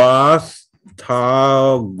Gibastagoze.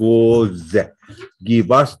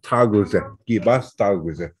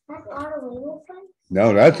 Gibastagoze.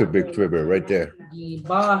 No, that's a big fibber right there.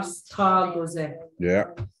 Yeah.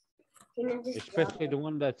 Especially the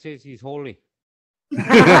one that says he's holy.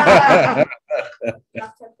 Yeah.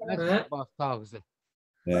 That's Bastagze.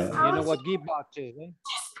 You know what Gibach is, eh?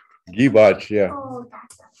 Gibach, yeah.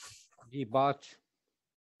 Gibach.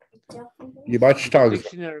 Gibach tags.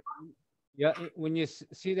 Dictionary. Yeah, when you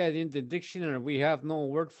see that in the dictionary, we have no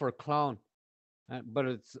word for clown, but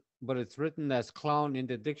it's written as clown in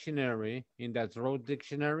the dictionary, in that road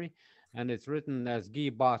dictionary, and it's written as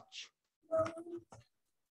Gibach.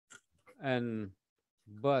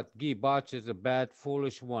 But Gibach is a bad,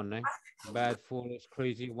 foolish one, eh? Bad, foolish,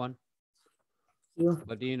 crazy one. Yeah.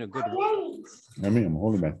 But in a good way. I mean, I'm a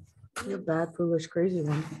holy man. You're a bad, foolish, crazy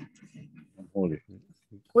one. I'm holy.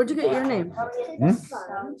 Where'd you get your name?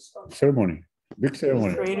 Ceremony. Big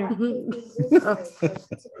ceremony.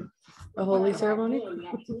 A holy ceremony?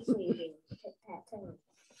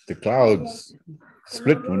 The clouds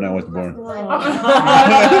split when I was born. Why?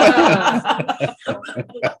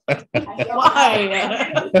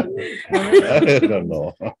 I don't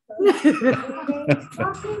know.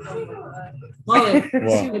 Molly,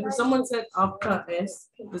 Wow. if someone said Opta S,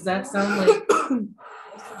 does that sound like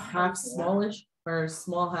half smallish or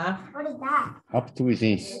small half? What is that? Up to his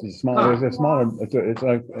knees. It's small. There's a smaller. It's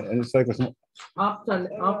like a small.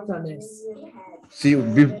 Optaness. See,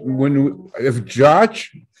 if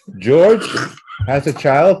George has a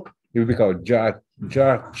child, he will be called George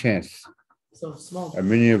Chance, So small. a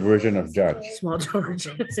mini version of George. Small George.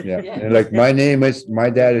 Yeah, and like my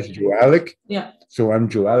dad is Joalic, Yeah. so I'm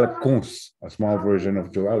Joalic Kunz, a small version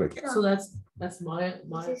of Joalic. So that's my.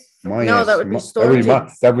 My No, ass. that would be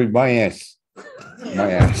that would be my ass.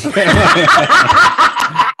 My ass.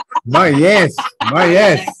 My ass. My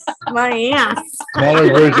ass. My ass. Smaller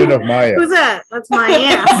version of my ass. Who's that? That's my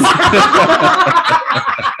ass.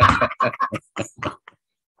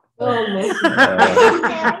 Oh man.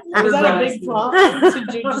 Was that a big plot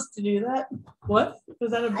to do that? What?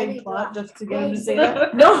 Was that a big plot just to get him to say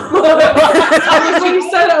that? No. When you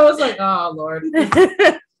said it, I was like, oh Lord.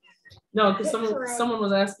 No, because someone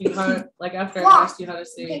was asking how, like after I asked you how to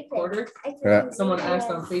say quarter, someone asked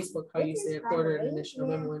on Facebook how you say a quarter in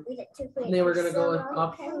Anishinaabemowin. And they were gonna go with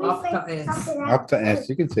up to ants. Up to ants.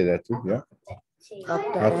 You can say that too. Yeah. Up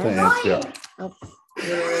to Up to ants. Yeah.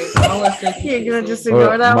 You're gonna just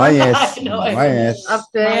ignore that my one? ass. My ass. Up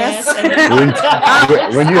the ass.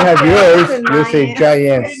 When you have yours, you'll say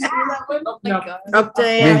giants. No. Up the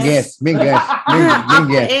ass. Mingas. Up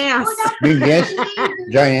the ass. Mingas.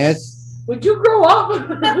 Giants. Would you grow up?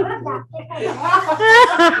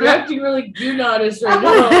 You're acting really Goonish right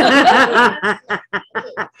now.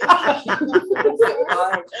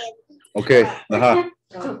 Okay.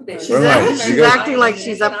 She's acting like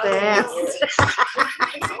she's up the ass.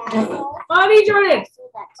 Honey, Jordan.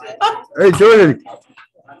 Hey, Jordan.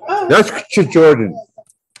 That's Jordan.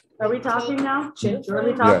 Are we talking now? Are we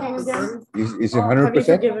Jordan. talking again? Is it Have you 100%?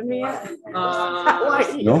 forgiven me yet?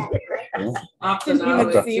 No. Up to Didn't now.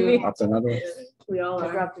 even see me. Up to another one. We all I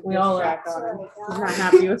are. dropped a We all are. distract on him. He's not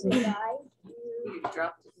happy with me.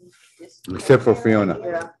 Except for Fiona.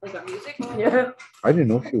 Yeah. Like a music? Yeah. I didn't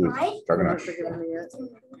know she was talking Not about. forgiven me yet.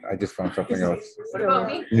 I just found something else What about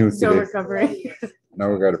me? new Still today. recovering. Now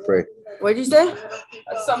we gotta pray. What'd you say?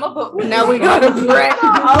 Some about me. Now we gotta pray.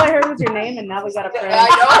 All I heard was your name, and now we gotta pray. I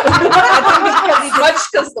know. Much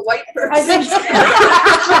because the white person. I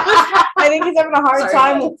think he's having a hard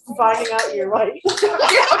time with finding out you're white.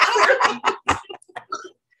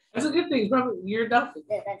 That's a good thing. Probably you're adopted.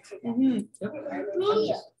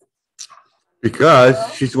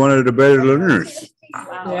 Because she's one of the better learners.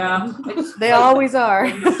 Yeah. They always are.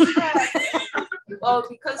 Well,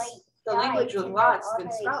 because the language was lost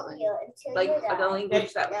in Scotland. Like the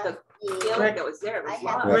language that the dialect that was there was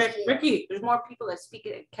lost. Ricky. There's more people that speak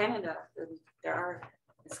it in Canada than there are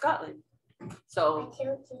in Scotland. So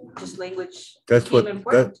just language. That's became what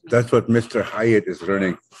important to me. that's what Mr. Hyatt is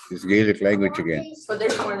learning, his Gaelic language again. But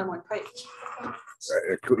there's more than one type.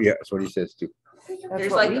 Yeah, that's what he says too.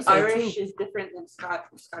 There's what we like say, Irish too. is different than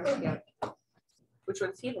Scottish. Yeah. Which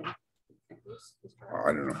one's he then? Oh,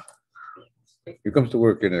 I don't know. He comes to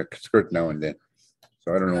work in a skirt now and then.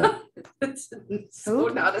 So I don't know. It's so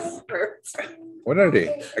not a skirt. What are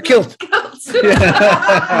they? A kilt.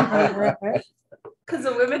 Because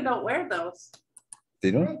the women don't wear those.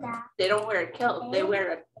 They don't? They don't wear a kilt. They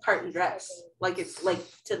wear a tartan dress. Like it's like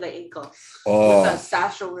to the ankle. Oh. With a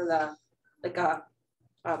sash over the, like a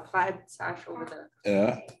plaid sash over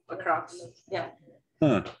the across. Yeah.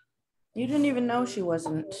 Huh. You didn't even know she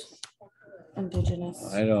wasn't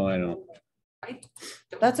Indigenous. I know. I don't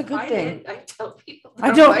That's a good hide thing. it. I tell people.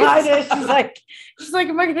 I don't hide it. She's like,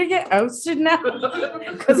 am I gonna get ousted now?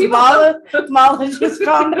 Because Mala just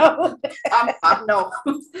found out. I'm no.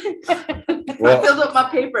 Well- I filled up my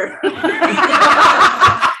paper.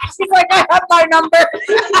 She's like, I have my number.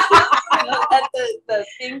 At the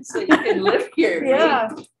thing so you can live here. Yeah.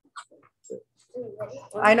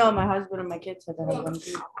 I know my husband and my kids had to have one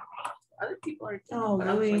too. Other people are. Oh, but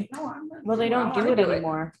I was really? like, no, I'm not. Well, they don't I do wanna it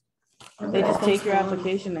anymore. They just take your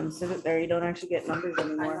application and sit it there. You don't actually get numbers I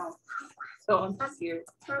anymore. know. So I'm here.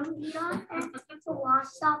 You don't have to wash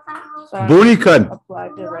off that house. So I Bonican.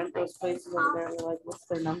 applied to rent those places over there. They're like, what's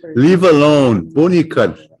their numbers? Leave alone.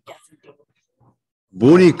 Bonican.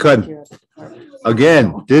 Bonican.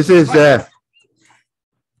 Again, this is a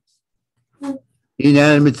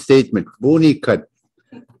inanimate statement. Bonican.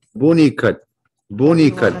 Bonican. What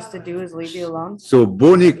you want Bonican. us to do is leave you alone. So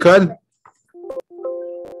Bonican.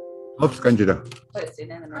 Oops, Kanjira. But it's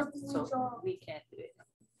inanimate, so we can't do it.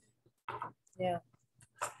 Yeah.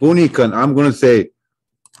 Bonican. I'm gonna say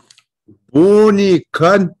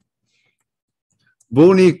Bonican.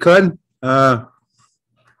 Bonican.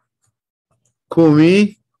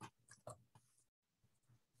 Kumi.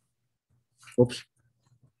 Oops.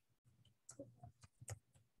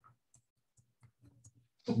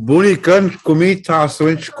 Bonican kumi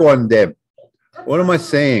taswin shkondem. What am I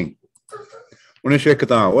saying? What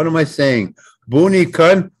am I saying?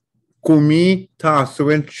 Bonican kumi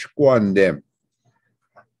taswin shkondem.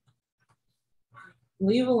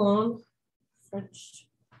 Leave alone. French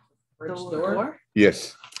door.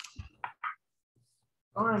 Yes.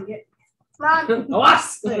 Go on, get. Mom, What?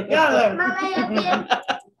 Mom, I have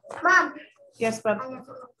you. Mom. Yes, Bob.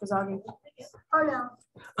 Kazagi. Oh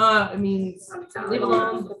no. It means leave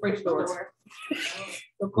alone the fridge door.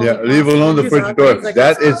 Yeah, leave alone the fridge door.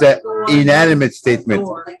 That is an inanimate statement.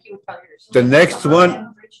 Like you would tell your. The next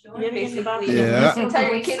one, Basically, Yeah. you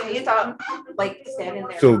tell your kid, you talk, like standing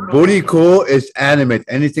there. so Boniko is animate,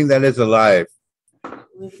 anything that is alive.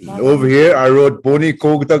 Over here, I wrote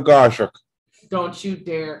Boniko the Gashak. Don't you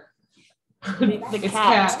dare. It's cat.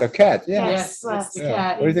 cat. It's the cat, yeah. Yes, it's the Yeah.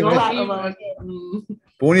 cat. What do you think Don't of even-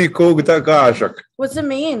 Buni kogda gashak. What's it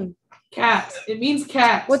mean? Cat. It means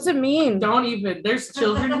cat. What's it mean? Don't even. There's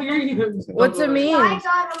children here. You don't What's go it there. mean?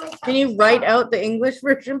 Can you write out the English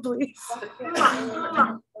version, please?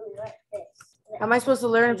 How am I supposed to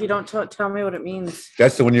learn if you don't tell me what it means?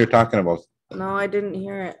 That's the one you're talking about. No, I didn't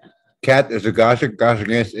hear it. Cat is a gashak. Gashak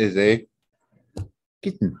is a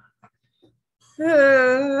kitten.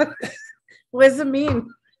 What does it mean?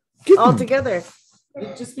 Kitten. All together.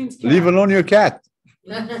 It just means cat. Leave alone your cat.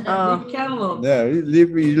 Leave the cat alone. Yeah, you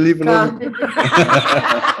leave alone.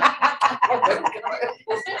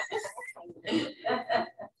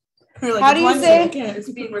 How do you say? It's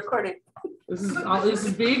being recorded. This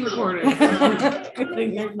is being recorded. Good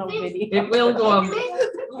thing there's no video. It will go on.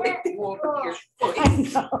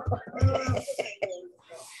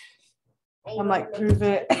 I'm like, prove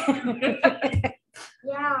it.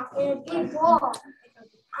 Yeah, in a big wall.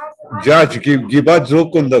 Judge, gibat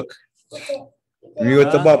zokundak. You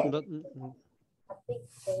got the bab.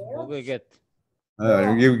 Okay, get.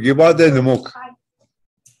 Gibat the muk.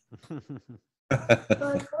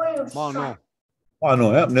 Oh, no. Oh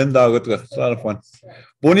no, yeah, then that it's a lot of fun.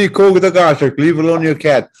 Buni kogda gashak. Leave alone your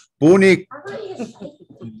cat. Buni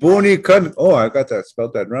kan. Oh, I got that.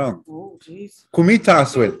 Spelled that wrong. Oh, jeez.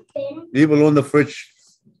 Kumitaswin. Leave alone the fridge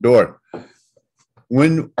door.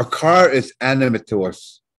 When a car is animate to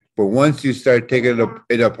us, but once you start taking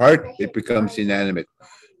it apart, it becomes inanimate.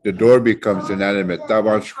 The door becomes inanimate.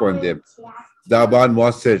 Daban shkondim. Daban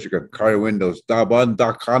wasserjigan, car windows. Daban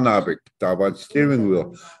dakanabik. Daban steering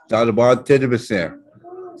wheel. Daban tedibisner.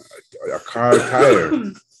 A car tire.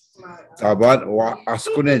 Daban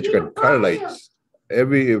askunejgan, car lights.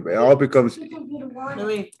 It all becomes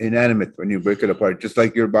inanimate when you break it apart, just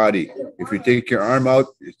like your body. If you take your arm out,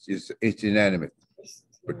 it's inanimate.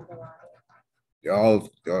 But it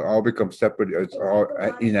all becomes separate. It's all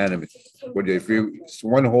inanimate. But if you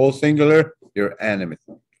one whole singular, you're animate.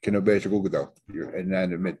 You're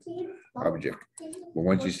inanimate object. But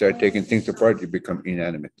once you start taking things apart, you become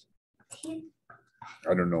inanimate.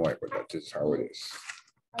 I don't know why, but that's just how it is.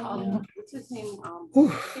 What's his name? I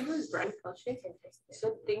think it was Brian Felshik.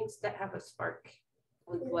 Said things that have a spark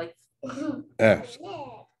with life. Yes.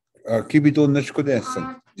 Keep it on the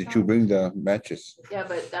Did you bring the matches? Yeah,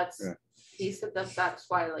 but that's he said that's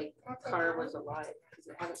why like car was alive because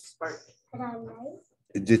it had a spark.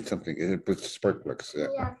 It did something. It put spark plugs.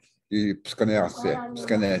 You scanner. I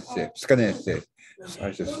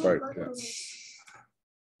just spark. Yeah.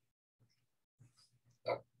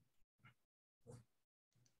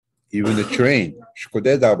 Even the train,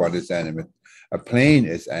 Shkodedaban is animate. A plane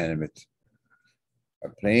is animate. A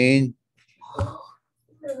plane.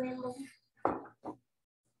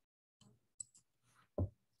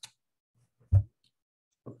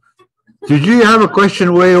 Did you have a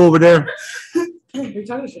question way over there? You're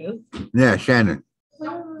talking to Shannon? Yeah, Shannon.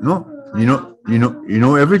 No, you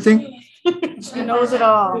know everything. She knows it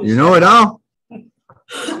all. You know it all.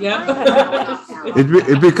 Yeah.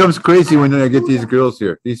 It becomes crazy when I get these girls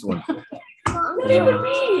here. These ones.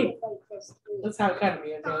 That's how it kind of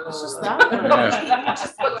be. It's just that.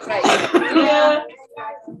 Yeah.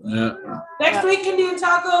 Yeah. Next week, Indian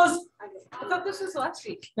tacos. I thought this was last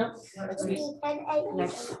week. No, next week. I know. I thought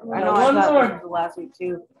this was the last week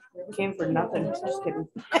too. It came for nothing. Just kidding.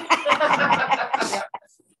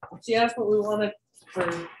 She asked what we wanted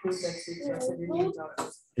for food next week. So I said Indian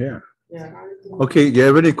tacos. Yeah. Yeah. Okay. Do you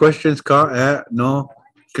have any questions, Carl? No.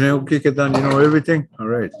 Can I kick it down? You know everything. All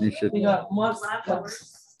right. You should. We got months.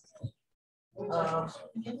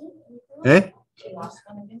 Hey.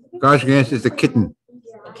 Gosh, yes, it's a kitten.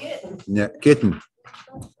 Yeah, kitten.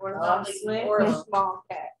 Or a small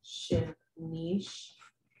cat. Shit. Niche.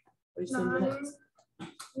 Minutes.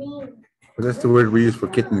 But that's the word we use for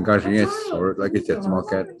kitten. Gosh, yes, or like I said, small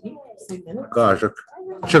cat. Gosh,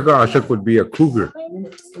 Chagashak would be a cougar.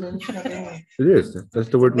 It is. That's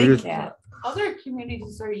the word we use. Other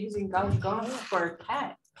communities are using Gauge for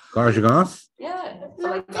cat. Gosh, gosh. Yeah, so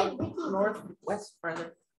like northwest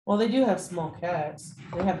further. Well, they do have small cats.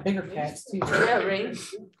 They have bigger cats too. Yeah, right.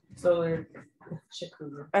 So they're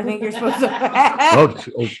cougar. I think you're supposed to. Oh,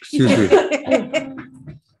 excuse me.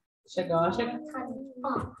 Chagashak.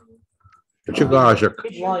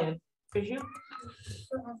 Chagashak. Lion.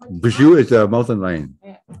 Bishu is a mountain lion.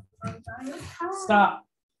 Yeah. Stop.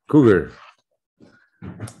 Cougar.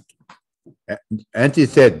 Auntie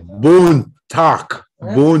said, Boon talk.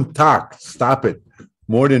 Boon talk. Stop it.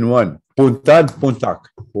 More than one. Puntad, puntak.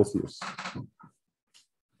 Both use.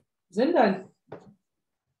 Zindan.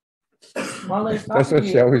 Marla's That's talking what to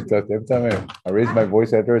she you. always does. Every time I raise my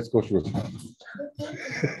voice at her at school, she goes,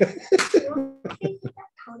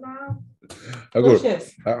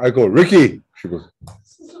 Delicious. I go, Ricky. She goes,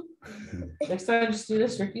 Next time, just do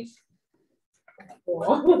this, Ricky.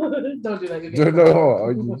 Don't do that.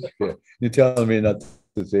 no, no, you tell me not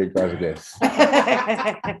to say God this.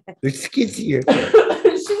 There's kids here.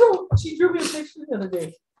 She drew me a picture the other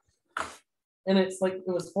day. And it's like, it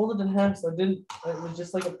was folded in half, so it was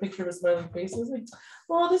just like a picture of a smiling face. I was like,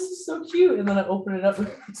 oh, this is so cute. And then I opened it up and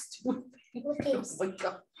it's two fingers. I was like,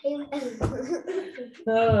 God. I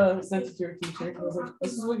sent it to your teacher. I was like,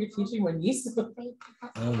 this is what you're teaching my niece?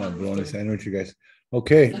 Oh my blowing sandwich, you guys.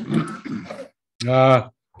 Okay.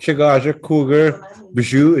 Chigaja, cougar.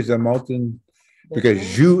 Bijou is a mountain because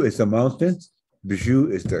Jou is a mountain.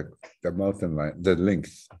 Bijou is the mountain line, the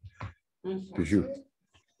length. Bijou.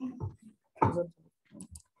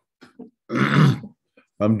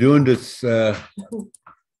 I'm doing this the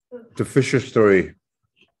Fisher story.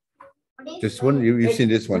 This one, you've seen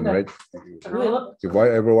this one, right? Did I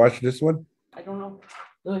ever watch this one? I don't know.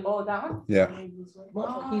 Oh, that one? Yeah. He's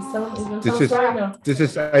telling This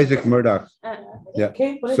is Isaac Murdoch. Yeah.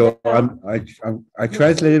 Okay, So I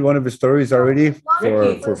translated one of his stories already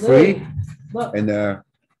for free, and out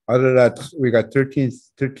of that we got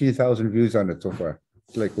 13,000 views on it so far.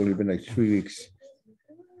 It's like only been like 3 weeks.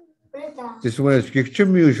 This one is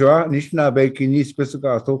Kichumuja Anishinaabe ni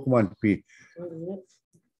specifica Tokuman P.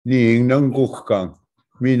 Ning Nangukang.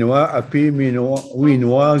 Minua api minua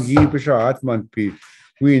winua gi pesha atman P.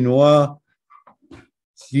 Winua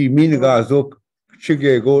si minagazok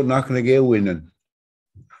chigego naknage winnen.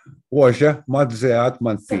 Washa madze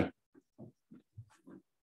atman P.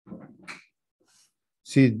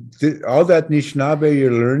 See, all that Anishinaabe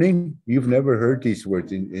you're learning, you've never heard these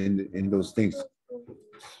words in those things.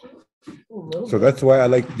 So that's why I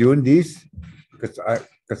like doing these,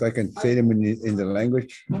 because I can say them in the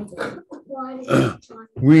language.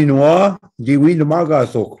 We know the we the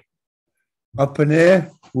magasok. Apane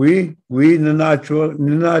we natural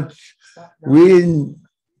we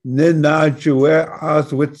natural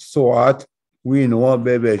as with swat we know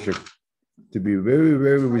baby to be very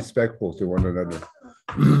very respectful to one another.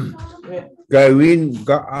 Gawin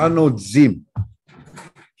ga ano zim.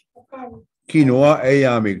 Quinoa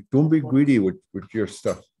ayami. Don't be greedy with your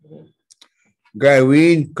stuff.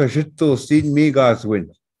 Gawin kashito sin migas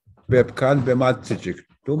win. Bepkan bematsichik.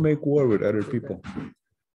 Don't make war with other people.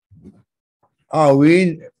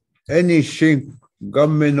 Awin any shink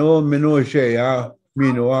gammino minoshea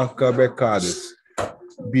minoa kabekades.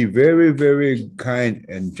 Be very, very kind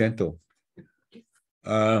and gentle.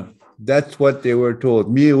 That's what they were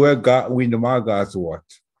told. Me we got we namagas what.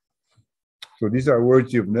 So these are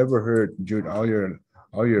words you've never heard during all your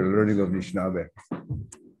learning of Anishinaabe.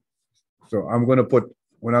 So I'm going to put,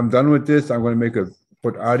 when I'm done with this, I'm going to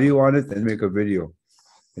put audio on it and make a video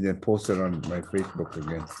and then post it on my Facebook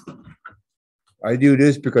again. I do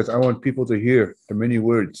this because I want people to hear the many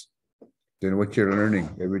words than what you're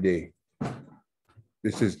learning every day.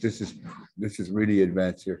 This is really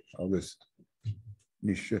advanced here, all this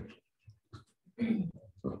shit. And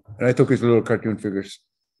I took his little cartoon figures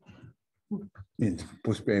and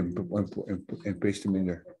paste them in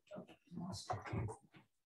there.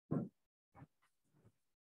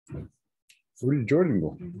 Where did Jordan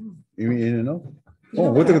go? You mean in and out?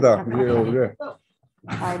 Oh, look at that. Over there.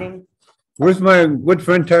 Hiding. Where's my good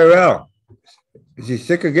friend Tyrell? Is he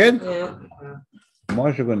sick again? Yeah.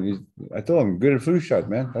 Marshall, I told him, get a flu shot,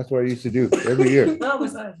 man. That's what I used to do every year.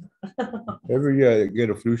 Every year I get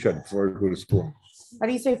a flu shot before I go to school. How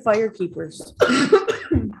do you say fire keepers?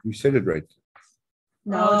 You said it right.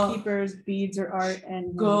 Knowledge keepers, beads or art,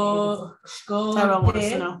 and Go. Tyrell wants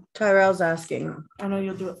to know. Tyrell's asking. I know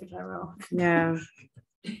you'll do it for Tyrell. Yeah.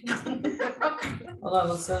 Hold on,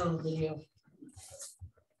 let's send him the video.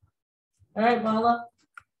 All right, Mala.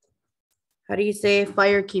 How do you say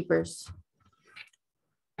fire keepers?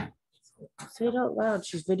 Say it out loud.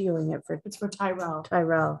 She's videoing it for. It's for Tyrell.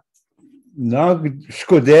 Tyrell. Nag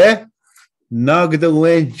skode, nag the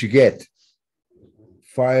wench get.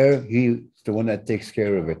 Fire, he's the one that takes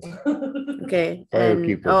care of it. Okay. Fire And,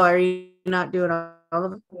 keeper. are you not doing all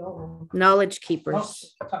of them? Knowledge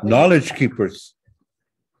keepers. Knowledge keepers.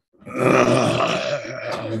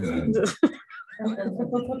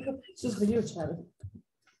 It's just video chatting.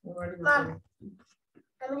 Mom,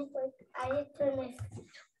 I need to turn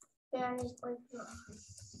this.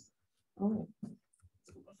 Oh.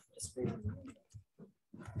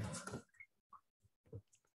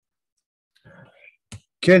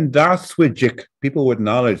 Ken das switchik, people with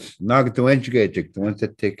knowledge, nag the wench get the ones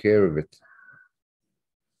that take care of it.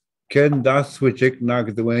 Ken das switchik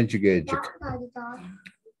knock the wenchigajik.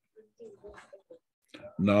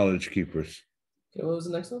 Knowledge keepers. Okay, what was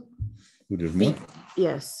the next one? Who did more?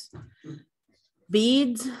 Yes.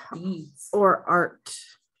 Beads Beads. or art?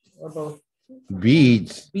 Or both.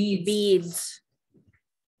 Beads. Beads.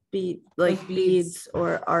 Like beads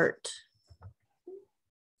or art.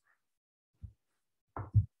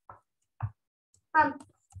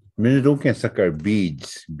 Minute can suck our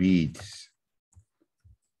beads. Beads.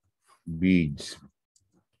 Beads.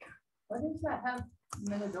 What does that have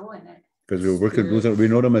Minado in it? Because we're working, we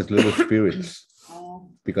know them as little spirits.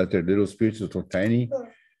 Because they're little spirits, they're so tiny.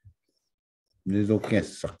 Minute can't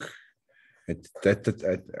suck. I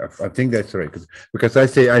think that's right. Because I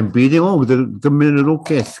say I'm beating, oh, the Minute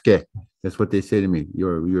can't scare. That's what they say to me.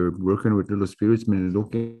 You're working with little spirits,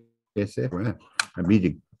 Minute can't say. I'm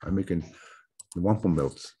beating. I'm making the wampum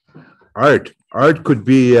belts. Art could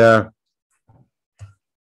be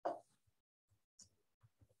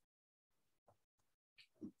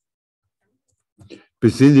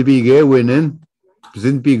Bigay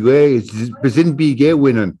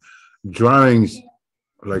winning drawings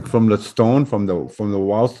like from the stone, from the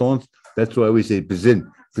wall stones. That's why we say Bizin.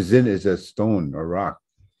 Bizin is a stone, a rock.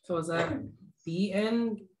 So is that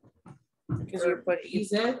BN? Because you put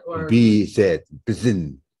EZ or BZ,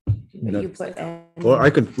 Bizin. You put N. Or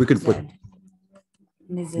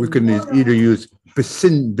we can either use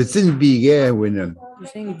Bizin Bigay winning. You're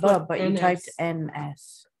saying but you typed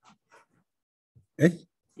NS. Eh?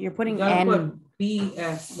 You're putting you gotta N. put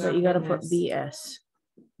BS. But you gotta put BS.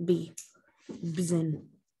 B. Bizin.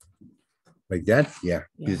 Like that? Yeah.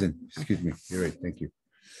 Bizin. Excuse me. You're right. Thank you.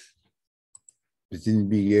 Bizin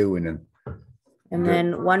Bigay winning. And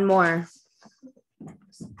then one more.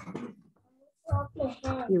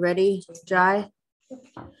 You ready, Jai?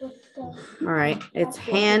 All right. It's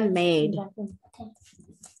handmade.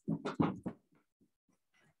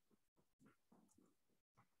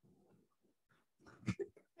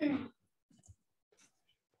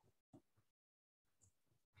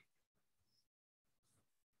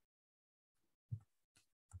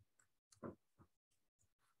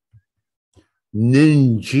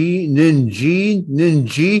 Ninji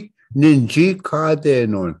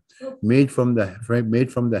kadenon. Made from the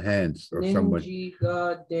hands of someone.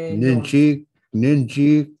 Ninji.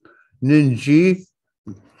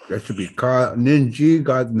 That should be Ninji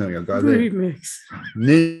God. No, you got it. Remix.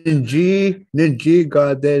 Ninji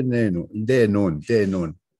God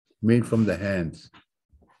denon. Made from the hands.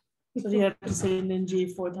 So you have to say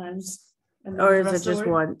ninja 4 times. Or is it just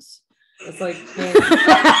once? It's like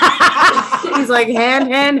he's like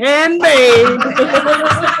handmade.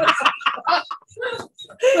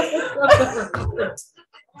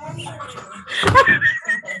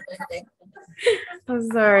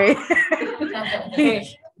 I'm sorry.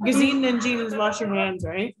 Gazine and Gina's wash your hands,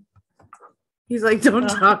 right? He's like, don't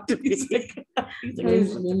talk to me.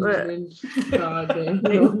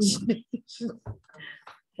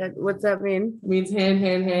 What's that mean? It means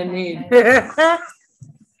handmade.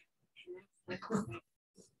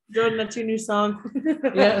 Jordan, that's your new song.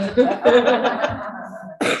 Yeah.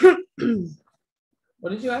 What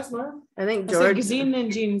did you ask, Mara? I think George. George. Gazine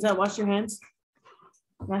and jeans that wash your hands.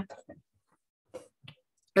 Yeah.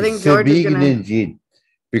 I think George is gonna.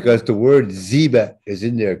 Because the word ziba is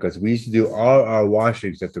in there because we used to do all our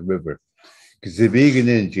washings at the river.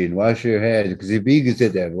 Kazibig wash your hands. Kazibig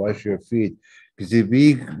said that, wash your feet.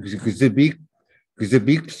 Kazibig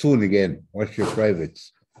soon again, wash your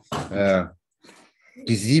privates.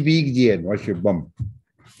 Kazibig wash your bum.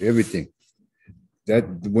 Everything. That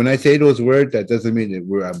when I say those words, that doesn't mean that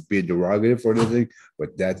we're being derogative or anything,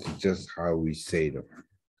 but that's just how we say them.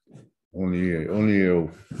 Only a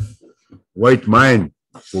white mind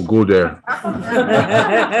will go there.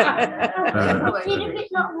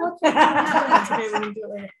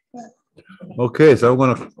 Okay, so I'm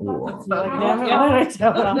gonna.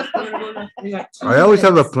 I always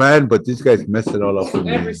have a plan, but these guys mess it all up for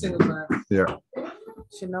me. Every single time. Yeah.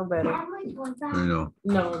 Should know better. I know.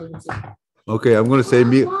 No. Okay, I'm gonna say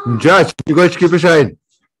me. Josh, you guys keep a shine.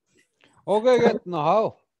 Okay, get no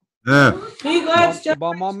how. Yeah.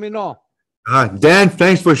 Mommy no. Dan,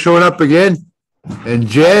 thanks for showing up again. And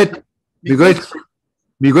Jed, you guys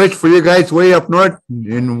for you guys way up north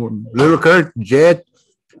in Little Kurt, Jed.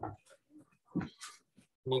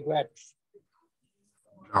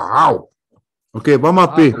 Wow. Okay,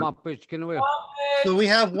 Bamapi. So we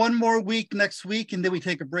have one more week next week, and then we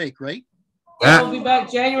take a break, right? Yeah, we'll be back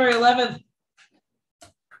January 11th.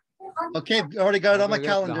 Okay, already got it on my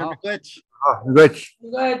calendar. Rich.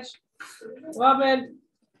 Robin.